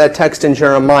thing about that text in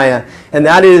Jeremiah, and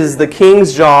that is the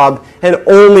king's job, and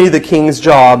only the king's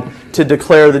job, to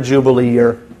declare the Jubilee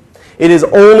year. It is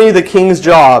only the king's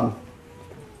job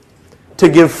to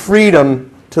give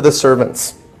freedom to the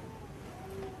servants.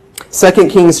 2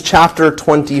 Kings chapter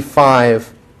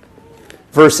 25,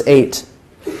 verse 8.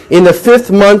 In the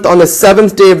 5th month, on the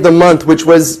 7th day of the month, which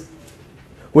was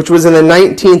in the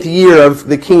 19th year of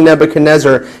the king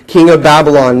Nebuchadnezzar, king of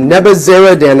Babylon,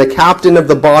 Nebuzaradan, the captain of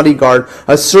the bodyguard,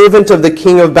 a servant of the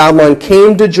king of Babylon,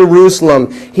 came to Jerusalem.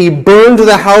 He burned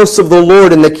the house of the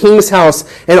Lord and the king's house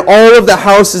and all of the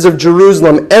houses of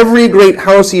Jerusalem. Every great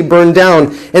house he burned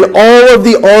down, and all of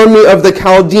the army of the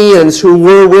Chaldeans who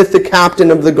were with the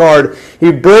captain of the guard.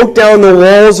 He broke down the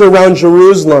walls around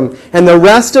Jerusalem, and the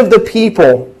rest of the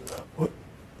people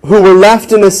who were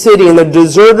left in the city, and the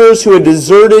deserters who had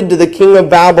deserted to the king of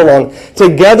Babylon,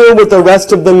 together with the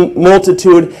rest of the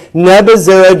multitude,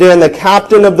 Nebuzaradan, the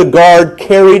captain of the guard,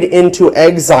 carried into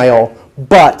exile.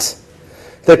 But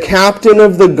the captain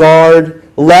of the guard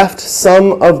left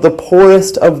some of the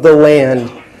poorest of the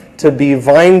land to be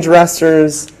vine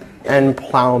dressers and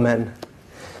plowmen.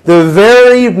 The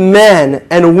very men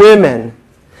and women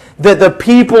that the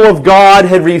people of God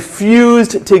had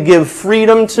refused to give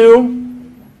freedom to,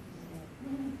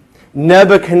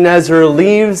 Nebuchadnezzar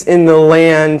leaves in the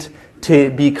land to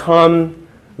become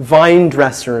vine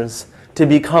dressers, to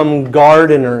become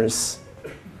gardeners.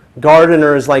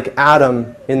 Gardeners like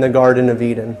Adam in the Garden of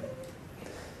Eden.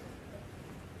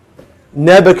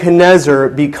 Nebuchadnezzar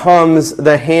becomes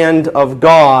the hand of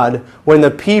God when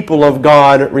the people of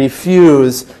God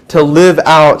refuse to live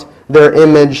out their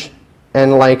image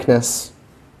and likeness.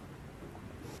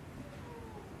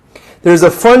 There's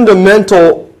a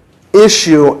fundamental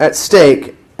issue at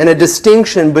stake and a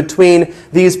distinction between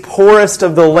these poorest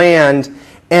of the land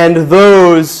and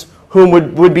those whom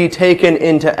would be taken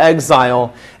into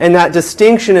exile. And that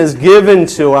distinction is given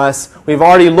to us. We've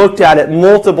already looked at it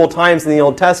multiple times in the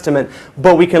Old Testament,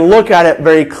 but we can look at it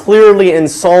very clearly in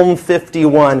Psalm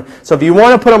 51. So if you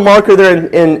want to put a marker there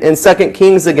in 2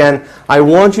 Kings again, I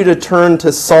want you to turn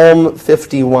to Psalm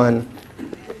 51.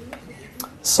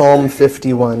 Psalm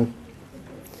 51.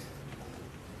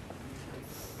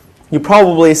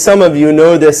 Some of you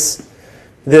know this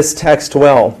text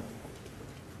well.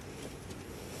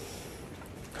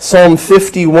 Psalm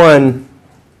 51,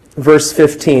 verse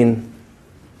 15.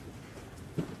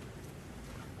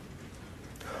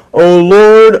 O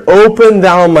Lord, open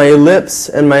thou my lips,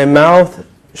 and my mouth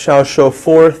shall show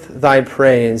forth thy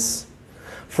praise.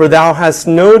 For thou hast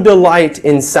no delight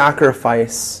in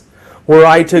sacrifice, Were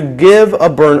I to give a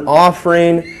burnt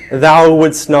offering, thou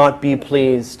wouldst not be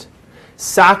pleased.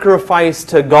 Sacrifice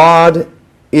to God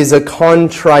is a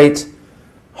contrite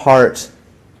heart.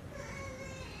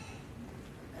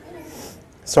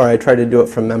 Sorry, I tried to do it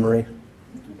from memory.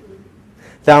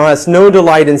 Thou hast no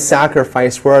delight in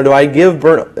sacrifice, where do I give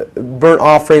burnt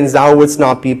offerings, thou wouldst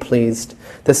not be pleased.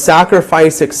 The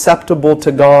sacrifice acceptable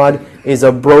to God is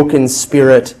a broken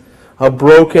spirit, a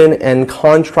broken and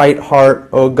contrite heart,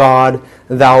 O God,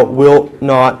 thou wilt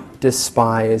not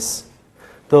despise.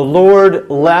 The Lord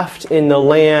left in the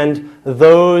land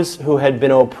those who had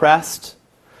been oppressed,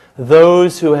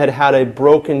 those who had had a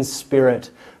broken spirit,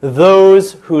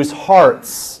 those whose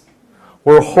hearts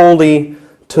were holy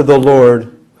to the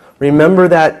Lord. Remember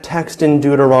that text in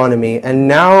Deuteronomy. And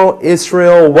now,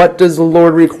 Israel, what does the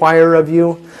Lord require of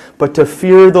you? But to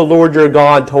fear the Lord your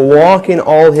God, to walk in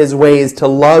all his ways, to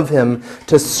love him,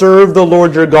 to serve the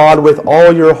Lord your God with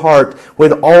all your heart,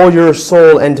 with all your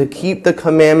soul, and to keep the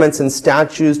commandments and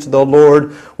statutes to the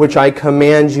Lord, which I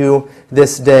command you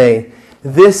this day.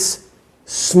 This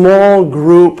small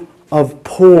group of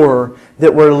poor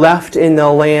that were left in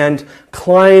the land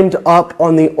climbed up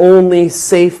on the only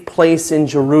safe place in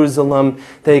Jerusalem.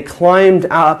 They climbed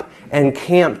up and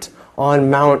camped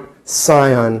on Mount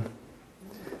Sion.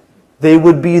 They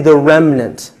would be the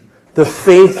remnant, the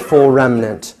faithful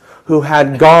remnant, who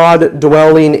had God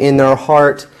dwelling in their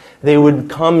heart. They would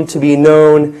come to be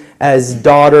known as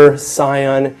Daughter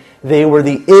Sion. They were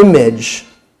the image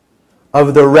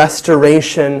of the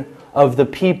restoration of the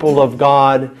people of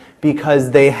God because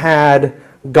they had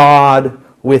God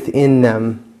within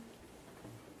them.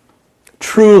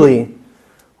 Truly,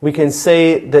 we can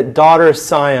say that Daughter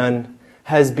Sion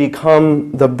has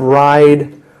become the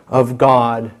bride of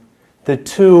God. The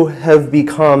two have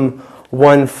become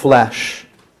one flesh.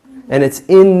 And it's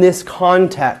in this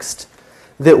context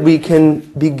that we can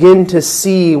begin to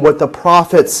see what the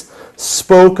prophets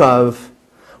spoke of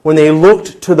when they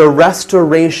looked to the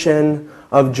restoration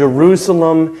of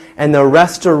Jerusalem and the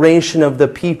restoration of the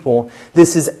people.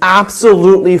 This is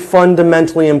absolutely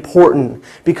fundamentally important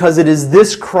because it is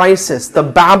this crisis, the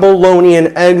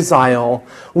Babylonian exile,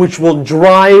 which will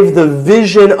drive the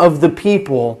vision of the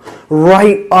people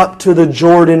right up to the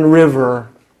Jordan River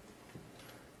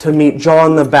to meet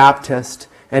John the Baptist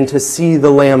and to see the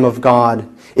Lamb of God.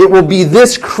 It will be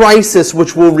this crisis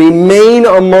which will remain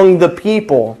among the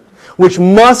people, which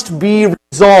must be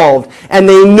resolved. And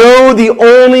they know the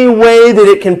only way that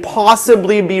it can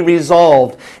possibly be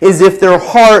resolved is if their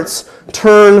hearts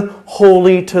turn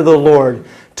wholly to the Lord.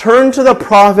 Turn to the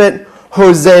prophet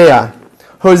Hosea.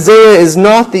 Hosea is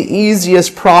not the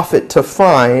easiest prophet to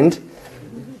find,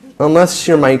 unless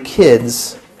you're my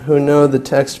kids who know the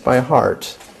text by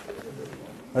heart.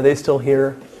 Are they still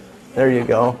here? There you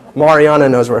go. Mariana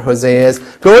knows where Hosea is.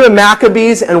 Go to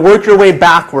Maccabees and work your way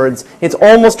backwards. It's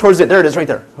almost towards it. There it is, right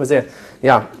there. Hosea.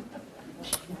 Yeah.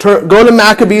 Go to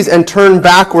Maccabees and turn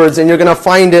backwards, and you're going to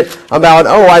find it about,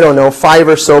 5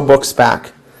 or so books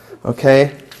back.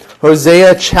 Okay?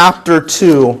 Hosea chapter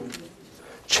 2.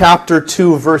 Chapter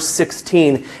 2, verse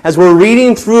 16. As we're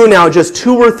reading through now just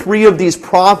 2 or 3 of these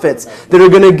prophets that are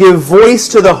going to give voice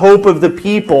to the hope of the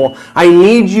people, I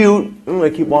need you... I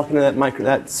keep walking to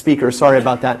that speaker. Sorry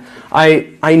about that.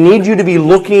 I need you to be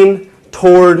looking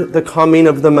toward the coming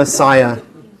of the Messiah.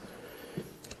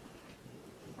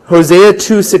 Hosea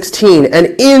 2:16. And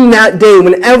in that day,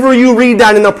 whenever you read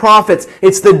that in the prophets,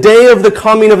 it's the day of the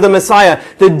coming of the Messiah,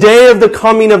 the day of the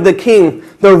coming of the King,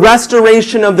 the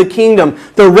restoration of the kingdom,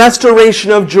 the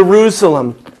restoration of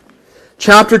Jerusalem.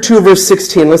 Chapter 2, verse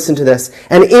 16. Listen to this.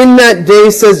 And in that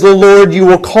day, says the Lord, you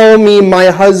will call me my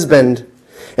husband,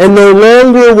 and no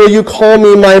longer will you call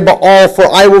me my Baal, for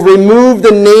I will remove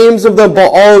the names of the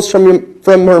Baals from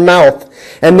her mouth,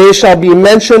 and they shall be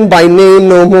mentioned by name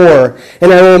no more.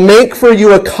 And I will make for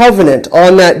you a covenant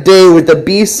on that day with the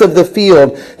beasts of the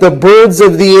field, the birds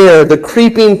of the air, the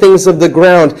creeping things of the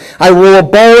ground. I will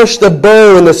abolish the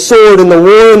bow and the sword and the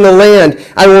war in the land.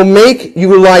 I will make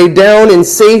you lie down in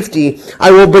safety. I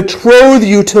will betroth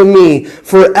you to me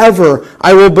forever.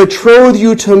 I will betroth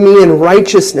you to me in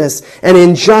righteousness and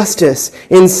in justice,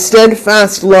 in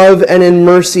steadfast love and in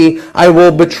mercy. I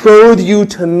will betroth you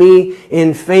to me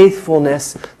in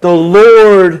faithfulness. The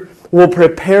Lord will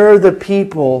prepare the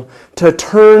people to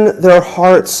turn their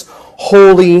hearts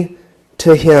wholly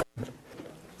to Him.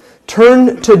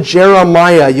 Turn to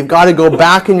Jeremiah. You've got to go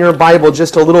back in your Bible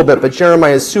just a little bit, but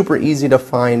Jeremiah is super easy to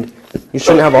find. You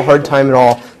shouldn't have a hard time at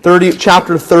all.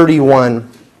 Chapter 31.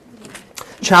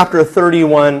 Chapter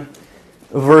 31,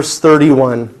 verse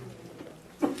 31.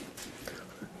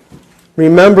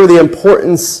 Remember the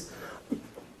importance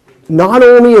not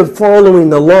only of following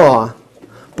the law,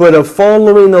 but of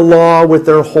following the law with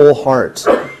their whole heart.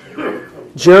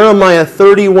 Jeremiah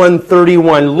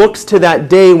 31:31 looks to that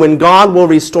day when God will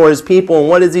restore his people. And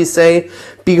what does he say?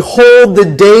 Behold, the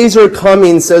days are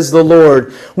coming, says the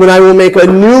Lord, when I will make a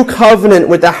new covenant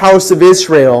with the house of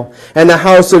Israel and the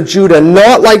house of Judah,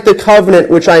 not like the covenant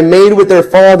which I made with their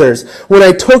fathers, when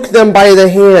I took them by the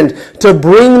hand to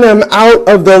bring them out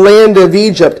of the land of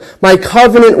Egypt, my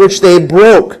covenant which they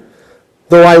broke,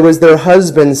 though I was their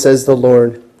husband, says the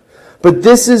Lord. But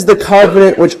this is the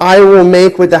covenant which I will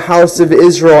make with the house of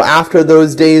Israel after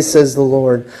those days, says the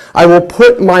Lord. I will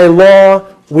put my law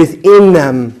within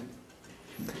them.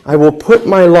 I will put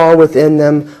my law within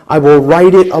them. I will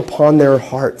write it upon their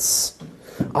hearts.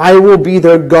 I will be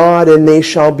their God, and they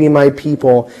shall be my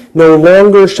people. No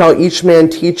longer shall each man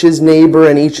teach his neighbor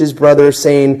and each his brother,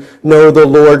 saying, Know the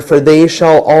Lord, for they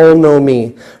shall all know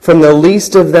me, from the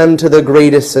least of them to the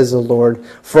greatest, says the Lord.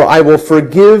 For I will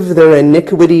forgive their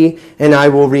iniquity, and I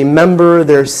will remember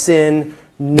their sin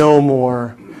no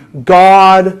more.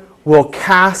 God will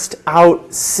cast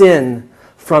out sin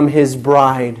from his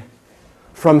bride,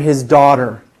 from his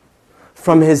daughter,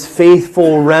 from his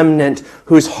faithful remnant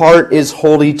whose heart is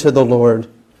holy to the Lord.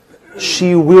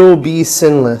 She will be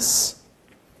sinless.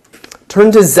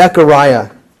 Turn to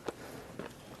Zechariah.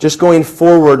 Just going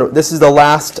forward, this is the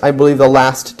last, I believe, the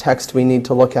last text we need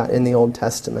to look at in the Old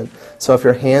Testament. So if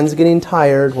your hand's getting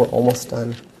tired, we're almost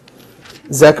done.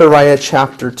 Zechariah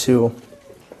chapter 2.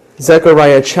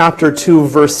 Zechariah chapter 2,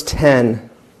 verse 10.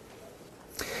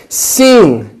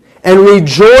 Sing and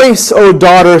rejoice, O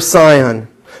daughter Sion.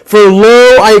 For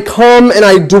lo, I come and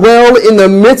I dwell in the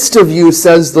midst of you,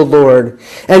 says the Lord.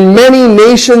 And many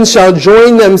nations shall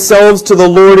join themselves to the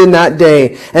Lord in that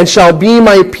day, and shall be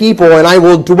my people, and I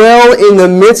will dwell in the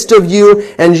midst of you,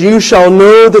 and you shall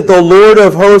know that the Lord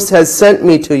of hosts has sent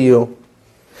me to you.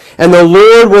 And the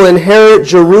Lord will inherit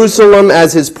Jerusalem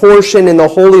as his portion in the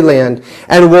Holy Land,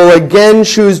 and will again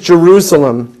choose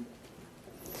Jerusalem.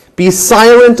 Be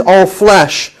silent, all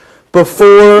flesh,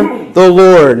 before the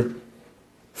Lord,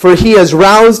 for he has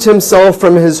roused himself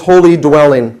from his holy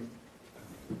dwelling.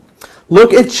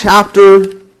 Look at chapter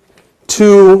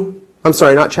 2, I'm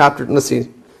sorry, not chapter, let's see,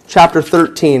 chapter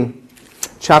 13.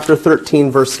 Chapter 13,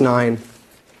 verse 9.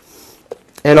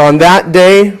 And on that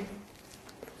day,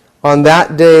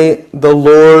 the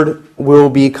Lord will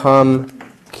become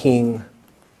king.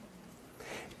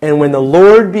 And when the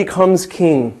Lord becomes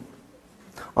king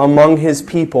among his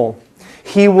people,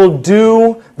 he will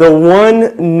do the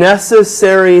one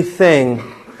necessary thing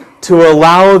to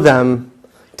allow them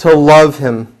to love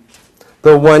him.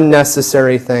 The one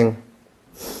necessary thing.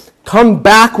 Come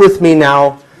back with me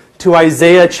now to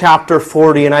Isaiah chapter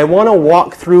 40, and I want to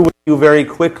walk through with you very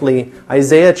quickly.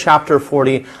 Isaiah chapter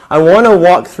 40. I want to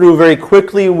walk through very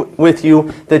quickly with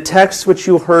you the text which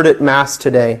you heard at Mass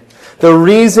today. The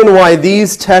reason why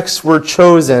these texts were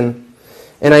chosen.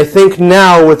 And I think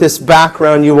now, with this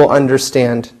background, you will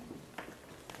understand.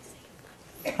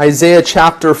 Isaiah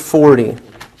chapter 40.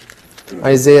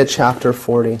 Isaiah chapter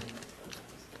 40.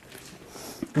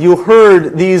 You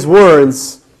heard these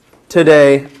words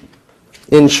today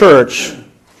in church.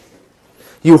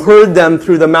 You heard them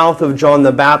through the mouth of John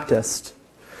the Baptist.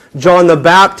 John the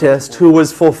Baptist, who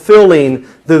was fulfilling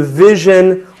the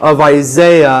vision of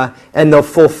Isaiah and the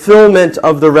fulfillment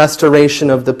of the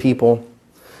restoration of the people.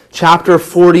 Chapter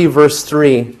 40, verse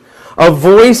 3. A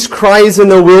voice cries in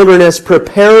the wilderness,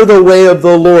 prepare the way of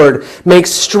the Lord. Make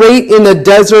straight in the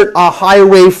desert a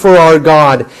highway for our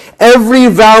God. Every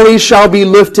valley shall be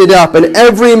lifted up, and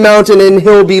every mountain and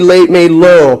hill be made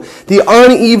low. The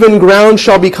uneven ground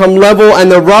shall become level,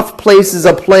 and the rough places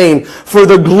a plain. For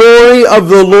the glory of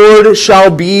the Lord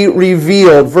shall be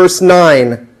revealed. Verse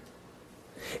 9.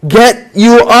 Get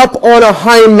you up on a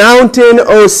high mountain,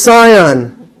 O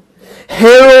Sion,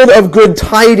 herald of good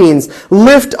tidings.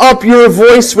 Lift up your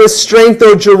voice with strength,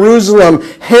 O Jerusalem,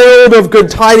 herald of good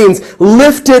tidings.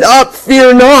 Lift it up,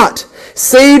 fear not.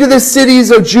 Say to the cities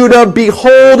of Judah,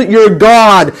 behold your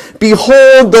God.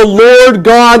 Behold, the Lord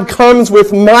God comes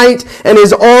with might, and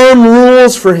his arm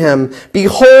rules for him.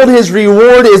 Behold, his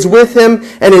reward is with him,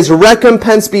 and his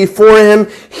recompense before him.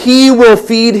 He will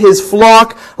feed his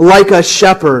flock like a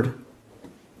shepherd.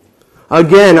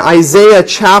 Again, Isaiah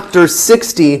chapter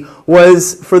 60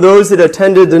 was, for those that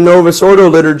attended the Novus Ordo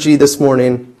liturgy this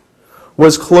morning,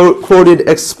 was quoted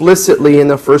explicitly in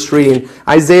the first reading.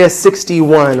 Isaiah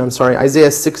 61.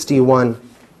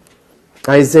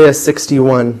 Isaiah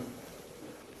 61.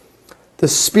 The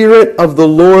Spirit of the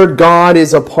Lord God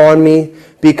is upon me,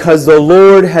 because the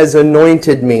Lord has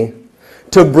anointed me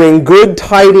to bring good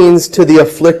tidings to the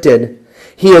afflicted.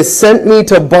 He has sent me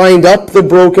to bind up the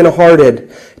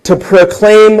brokenhearted, to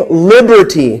proclaim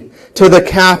liberty to the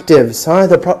captives.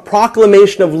 The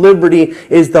proclamation of liberty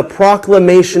is the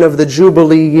proclamation of the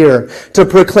Jubilee year. To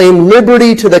proclaim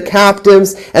liberty to the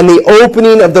captives and the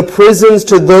opening of the prisons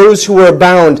to those who are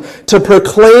bound. To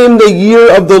proclaim the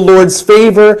year of the Lord's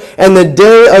favor and the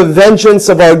day of vengeance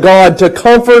of our God. To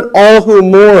comfort all who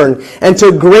mourn and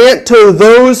to grant to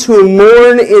those who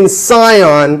mourn in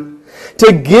Sion,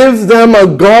 to give them a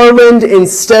garland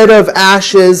instead of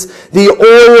ashes, the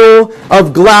oil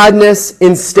of gladness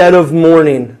instead of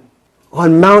mourning.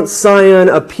 On Mount Sion,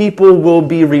 a people will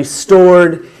be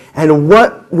restored, and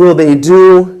what will they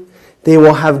do? They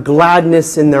will have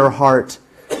gladness in their heart.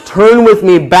 Turn with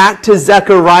me back to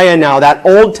Zechariah now, that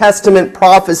Old Testament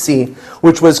prophecy,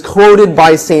 which was quoted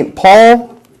by St.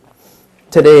 Paul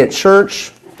today at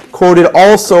church, quoted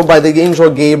also by the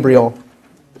angel Gabriel.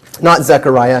 Not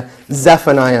Zechariah,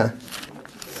 Zephaniah.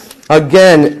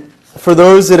 Again, for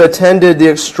those that attended the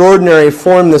extraordinary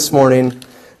form this morning,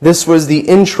 this was the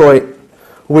introit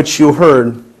which you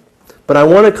heard. But I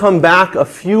want to come back a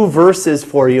few verses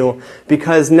for you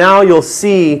because now you'll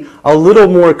see a little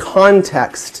more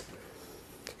context.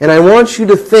 And I want you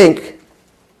to think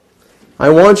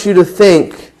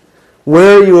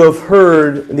where you have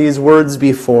heard these words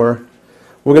before.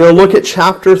 We're going to look at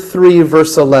chapter 3,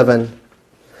 verse 11.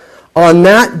 On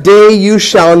that day you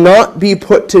shall not be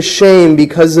put to shame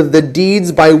because of the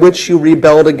deeds by which you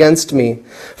rebelled against me.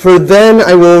 For then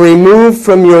I will remove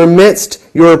from your midst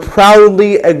your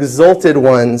proudly exalted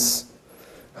ones.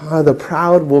 The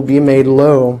proud will be made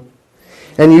low.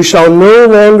 And you shall no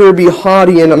longer be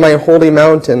haughty in my holy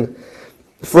mountain.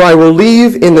 For I will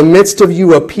leave in the midst of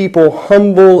you a people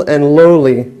humble and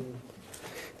lowly.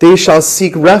 They shall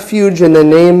seek refuge in the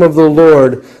name of the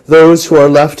Lord, those who are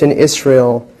left in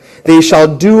Israel. They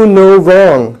shall do no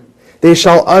wrong. They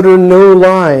shall utter no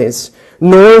lies.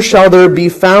 Nor shall there be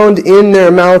found in their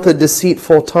mouth a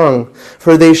deceitful tongue.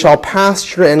 For they shall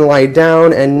pasture and lie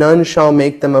down, and none shall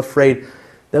make them afraid.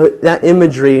 That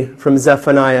imagery from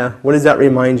Zephaniah, what does that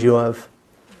remind you of?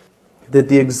 That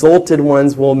the exalted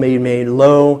ones will be made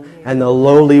low, and the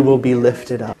lowly will be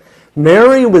lifted up.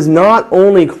 Mary was not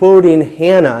only quoting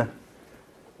Hannah,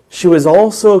 she was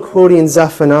also quoting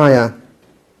Zephaniah.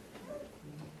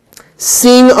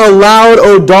 Sing aloud,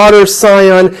 O daughter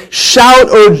Sion. Shout,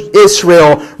 O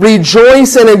Israel.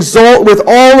 Rejoice and exult with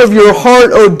all of your heart,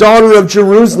 O daughter of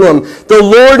Jerusalem. The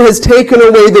Lord has taken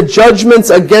away the judgments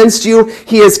against you.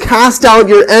 He has cast out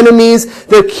your enemies.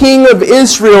 The King of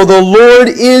Israel, the Lord,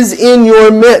 is in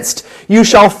your midst. You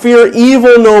shall fear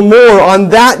evil no more. On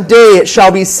that day it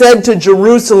shall be said to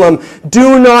Jerusalem,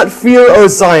 do not fear, O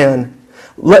Zion.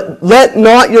 Let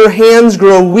not your hands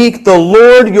grow weak. The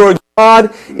Lord your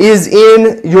God is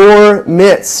in your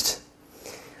midst.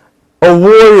 A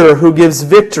warrior who gives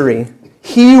victory.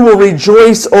 He will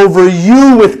rejoice over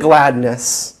you with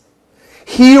gladness.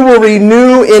 He will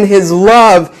renew in his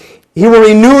love. He will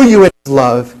renew you in his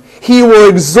love. He will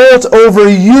exult over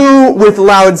you with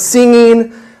loud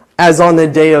singing as on the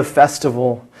day of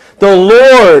festival. The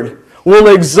Lord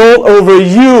will exult over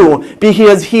you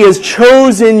because he has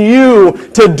chosen you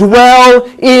to dwell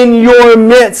in your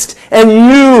midst. And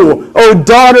you, O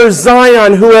daughter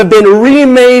Zion, who have been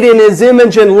remade in his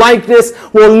image and likeness,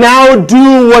 will now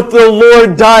do what the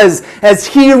Lord does as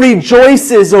he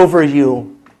rejoices over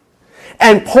you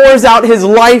and pours out his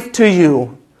life to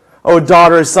you. O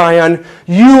daughter Zion,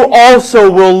 you also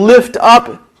will lift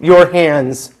up your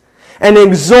hands and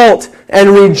exult and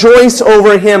rejoice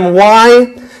over him.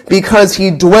 Why? Because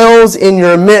he dwells in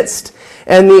your midst.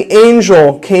 And the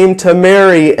angel came to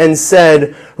Mary and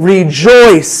said,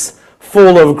 rejoice,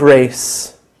 full of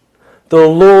grace. The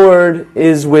Lord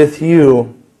is with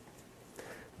you.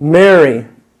 Mary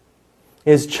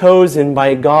is chosen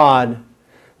by God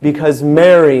because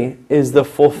Mary is the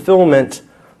fulfillment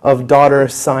of daughter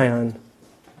Sion.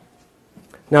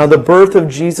 Now the birth of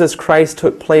Jesus Christ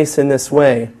took place in this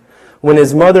way. When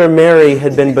his mother Mary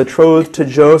had been betrothed to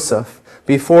Joseph,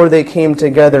 before they came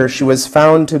together, she was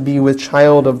found to be with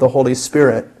child of the Holy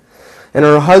Spirit. And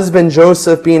her husband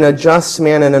Joseph, being a just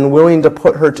man and unwilling to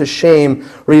put her to shame,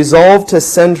 resolved to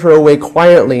send her away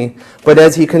quietly. But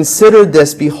as he considered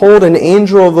this, behold, an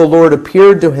angel of the Lord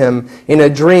appeared to him in a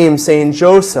dream, saying,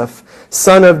 Joseph,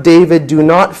 son of David, do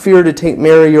not fear to take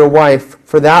Mary your wife,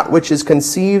 for that which is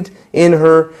conceived in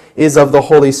her is of the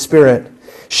Holy Spirit.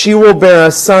 She will bear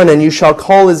a son, and you shall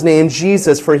call his name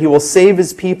Jesus, for he will save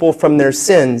his people from their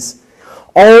sins.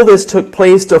 All this took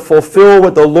place to fulfill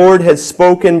what the Lord had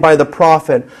spoken by the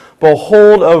prophet.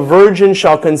 Behold, a virgin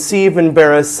shall conceive and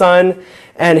bear a son,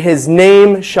 and his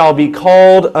name shall be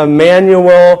called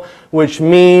Emmanuel, which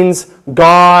means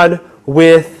God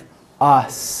with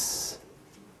us.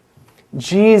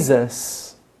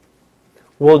 Jesus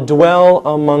will dwell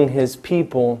among his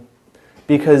people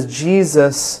because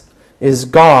Jesus is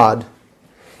God.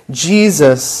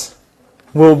 Jesus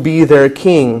will be their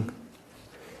king.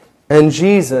 And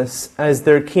Jesus, as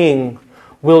their king,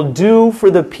 will do for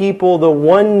the people the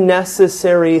one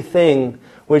necessary thing,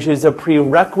 which is a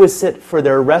prerequisite for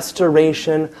their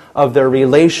restoration of their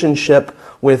relationship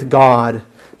with God.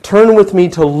 Turn with me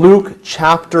to Luke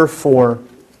chapter 4.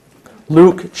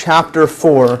 Luke chapter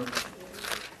 4.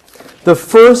 The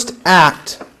first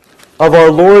act of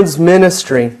our Lord's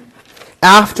ministry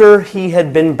after he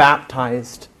had been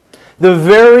baptized. The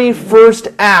very first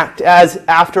act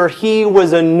after he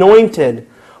was anointed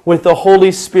with the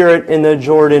Holy Spirit in the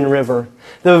Jordan River.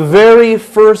 The very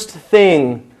first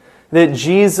thing that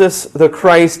Jesus the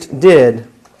Christ did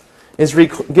is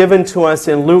given to us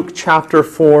in Luke chapter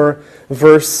 4,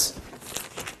 verse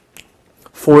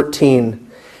 14.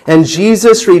 And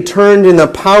Jesus returned in the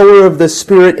power of the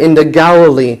Spirit into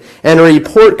Galilee, and a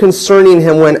report concerning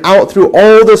him went out through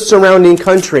all the surrounding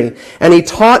country. And he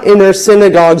taught in their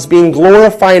synagogues, being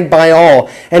glorified by all.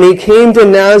 And he came to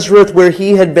Nazareth, where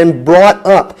he had been brought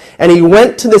up. And he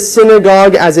went to the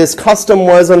synagogue as his custom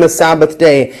was on the Sabbath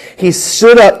day. He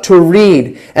stood up to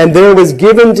read, and there was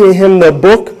given to him the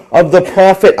book of the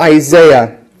prophet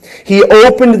Isaiah. He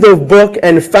opened the book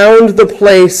and found the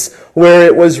place where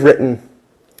it was written,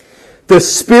 "The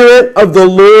Spirit of the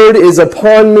Lord is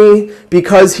upon me,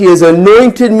 because he has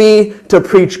anointed me to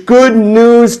preach good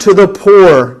news to the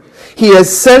poor. He has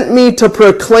sent me to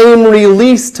proclaim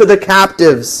release to the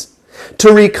captives,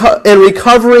 and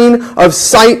recovering of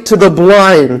sight to the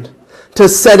blind, to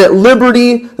set at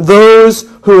liberty those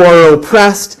who are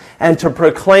oppressed, and to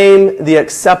proclaim the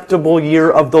acceptable year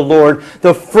of the Lord."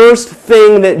 The first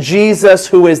thing that Jesus,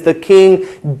 who is the King,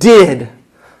 did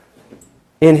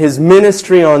in his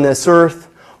ministry on this earth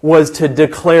was to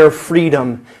declare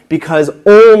freedom, because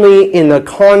only in the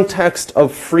context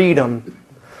of freedom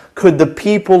could the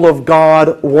people of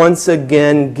God once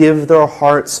again give their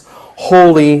hearts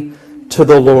wholly to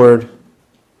the Lord.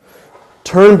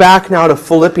 Turn back now to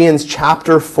Philippians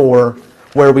chapter 4,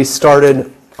 where we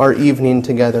started our evening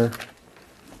together.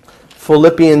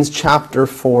 Philippians chapter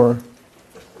 4.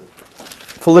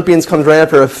 Philippians comes right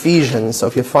after Ephesians, so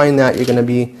if you find that, you're going to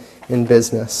be in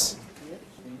business.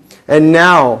 And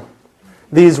now,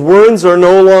 these words are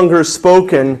no longer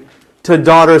spoken to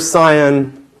daughter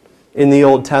Sion in the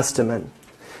Old Testament.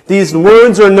 These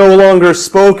words are no longer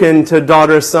spoken to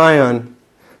daughter Sion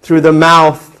through the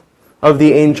mouth of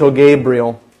the angel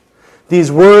Gabriel.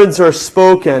 These words are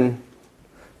spoken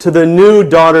to the new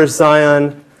daughter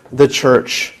Zion, the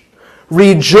church.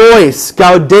 Rejoice,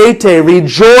 gaudete,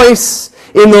 rejoice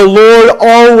in the Lord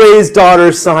always,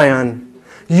 daughter Sion.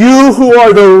 You who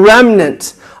are the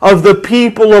remnant of the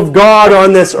people of God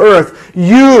on this earth,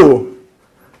 you,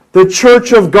 the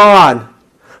church of God,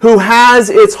 who has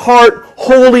its heart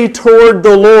wholly toward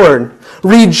the Lord.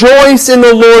 Rejoice in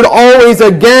the Lord always.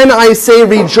 Again I say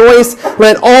rejoice.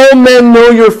 Let all men know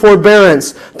your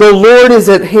forbearance. The Lord is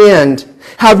at hand.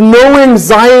 Have no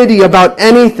anxiety about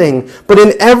anything, but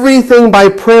in everything by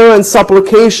prayer and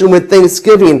supplication with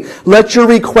thanksgiving, let your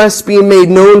requests be made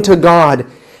known to God.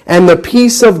 And the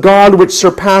peace of God, which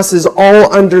surpasses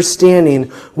all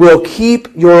understanding, will keep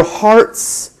your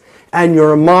hearts and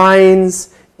your minds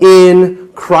in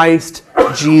Christ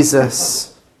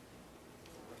Jesus.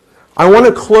 I want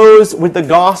to close with the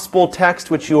gospel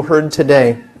text which you heard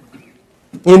today.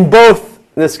 In both,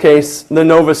 in this case, the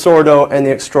Novus Ordo and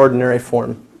the extraordinary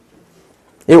form.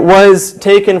 It was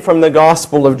taken from the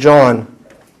Gospel of John,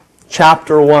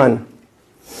 chapter 1.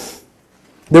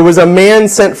 There was a man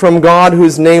sent from God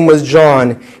whose name was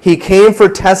John. He came for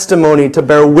testimony, to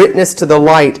bear witness to the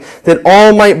light, that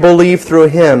all might believe through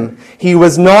him. He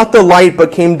was not the light,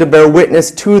 but came to bear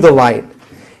witness to the light.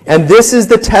 And this is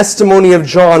the testimony of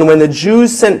John, when the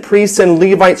Jews sent priests and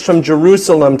Levites from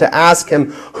Jerusalem to ask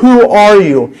him, "Who are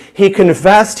you?" He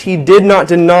confessed, he did not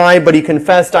deny, but he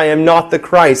confessed, "I am not the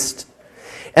Christ."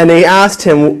 And they asked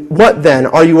him, "What then?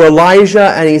 Are you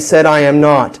Elijah?" And he said, "I am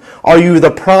not." "Are you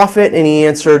the prophet?" And he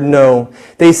answered, "No."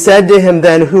 They said to him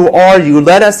then, "Who are you?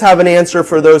 Let us have an answer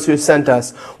for those who sent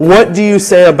us. What do you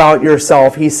say about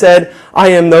yourself?" He said, "I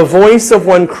am the voice of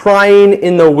one crying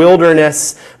in the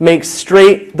wilderness, make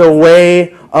straight the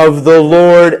way of the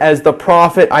Lord, as the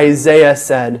prophet Isaiah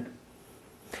said."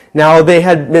 Now they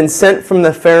had been sent from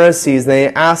the Pharisees. They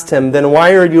asked him, "Then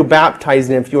why are you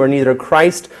baptizing if you are neither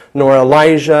Christ, nor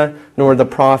Elijah, nor the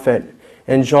prophet?"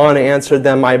 And John answered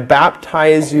them, I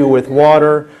baptize you with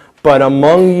water, but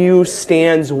among you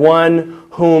stands one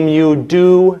whom you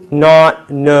do not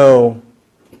know.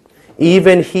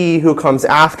 Even he who comes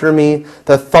after me,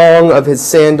 the thong of his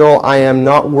sandal I am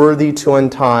not worthy to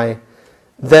untie.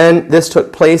 Then this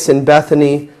took place in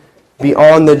Bethany,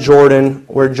 beyond the Jordan,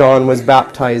 where John was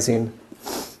baptizing.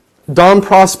 Dom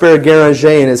Prosper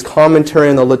Guéranger, in his commentary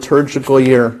on the liturgical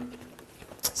year,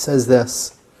 says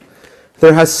this: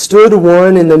 There has stood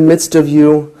one in the midst of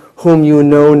you whom you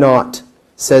know not,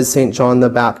 says St. John the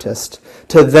Baptist,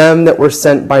 to them that were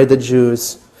sent by the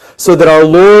Jews, so that our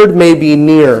Lord may be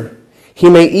near. He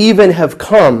may even have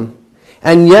come,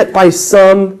 and yet by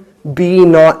some be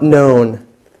not known.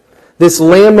 This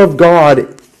Lamb of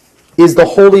God is the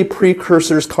holy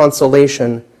precursor's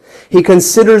consolation. He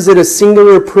considers it a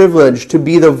singular privilege to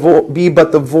be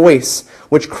but the voice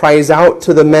which cries out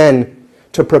to the men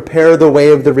to prepare the way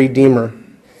of the Redeemer.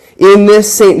 In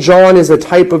this, St. John is a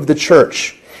type of the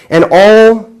church, and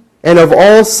of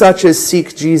all such as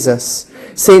seek Jesus.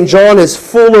 St. John is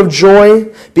full of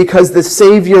joy because the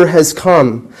Savior has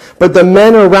come, but the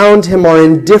men around him are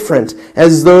indifferent,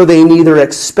 as though they neither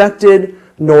expected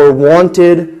nor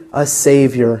wanted a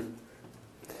Savior.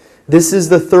 This is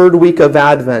the third week of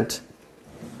Advent,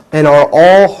 and are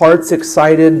all hearts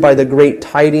excited by the great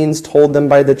tidings told them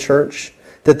by the church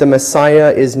that the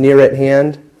Messiah is near at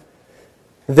hand?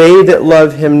 They that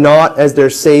love him not as their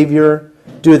Savior,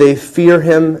 do they fear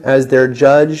him as their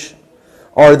judge?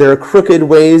 Are their crooked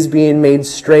ways being made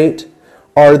straight?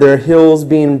 Are their hills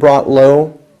being brought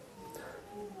low?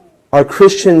 Are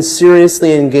Christians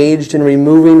seriously engaged in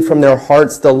removing from their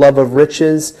hearts the love of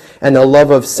riches and the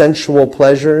love of sensual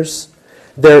pleasures?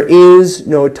 There is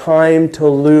no time to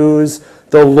lose.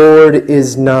 The Lord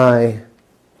is nigh.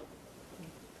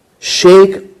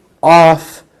 Shake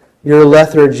off your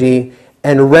lethargy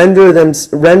and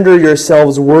render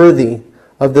yourselves worthy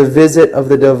of the visit of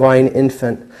the divine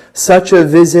infant. Such a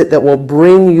visit that will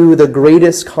bring you the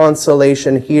greatest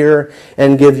consolation here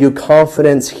and give you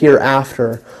confidence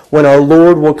hereafter, when our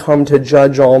Lord will come to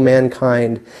judge all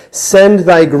mankind. Send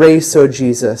thy grace, O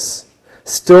Jesus,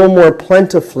 still more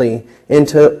plentifully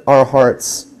into our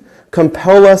hearts.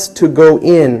 Compel us to go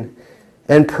in,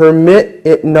 and permit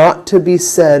it not to be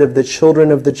said of the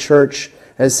children of the church,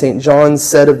 as St. John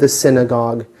said of the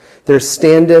synagogue, there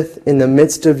standeth in the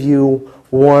midst of you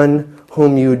one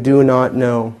whom you do not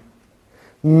know.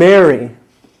 Mary,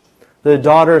 the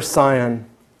daughter of Sion,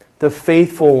 the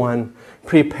faithful one,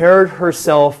 prepared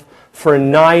herself for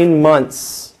 9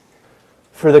 months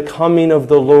for the coming of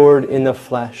the Lord in the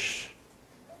flesh.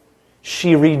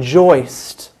 She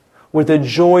rejoiced with a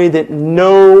joy that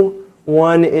no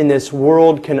one in this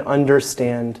world can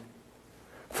understand.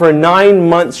 For 9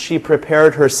 months she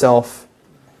prepared herself.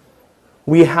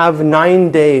 We have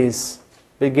 9 days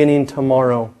beginning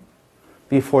tomorrow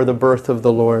before the birth of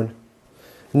the Lord.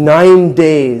 9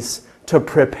 days to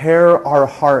prepare our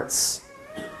hearts,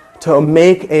 to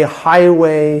make a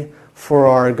highway for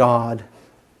our God,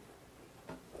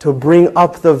 to bring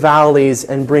up the valleys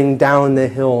and bring down the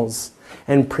hills,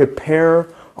 and prepare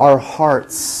our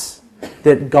hearts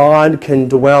that God can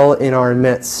dwell in our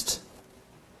midst.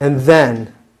 And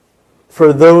then,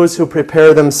 for those who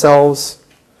prepare themselves,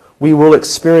 we will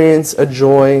experience a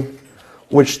joy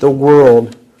which the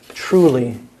world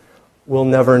truly will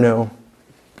never know.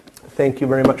 Thank you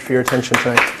very much for your attention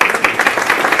tonight.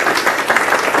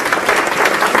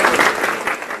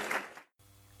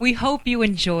 We hope you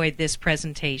enjoyed this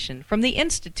presentation from the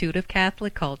Institute of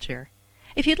Catholic Culture.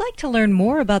 If you'd like to learn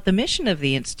more about the mission of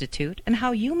the Institute and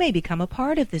how you may become a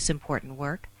part of this important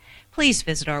work, please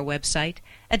visit our website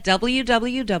at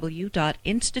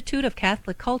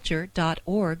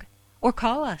www.instituteofcatholicculture.org or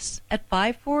call us at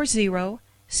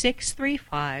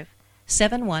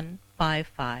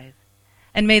 540-635-7155.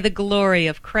 And may the glory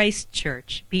of Christ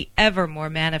Church be ever more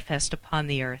manifest upon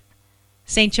the earth.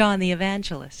 St. John the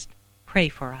Evangelist, pray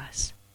for us.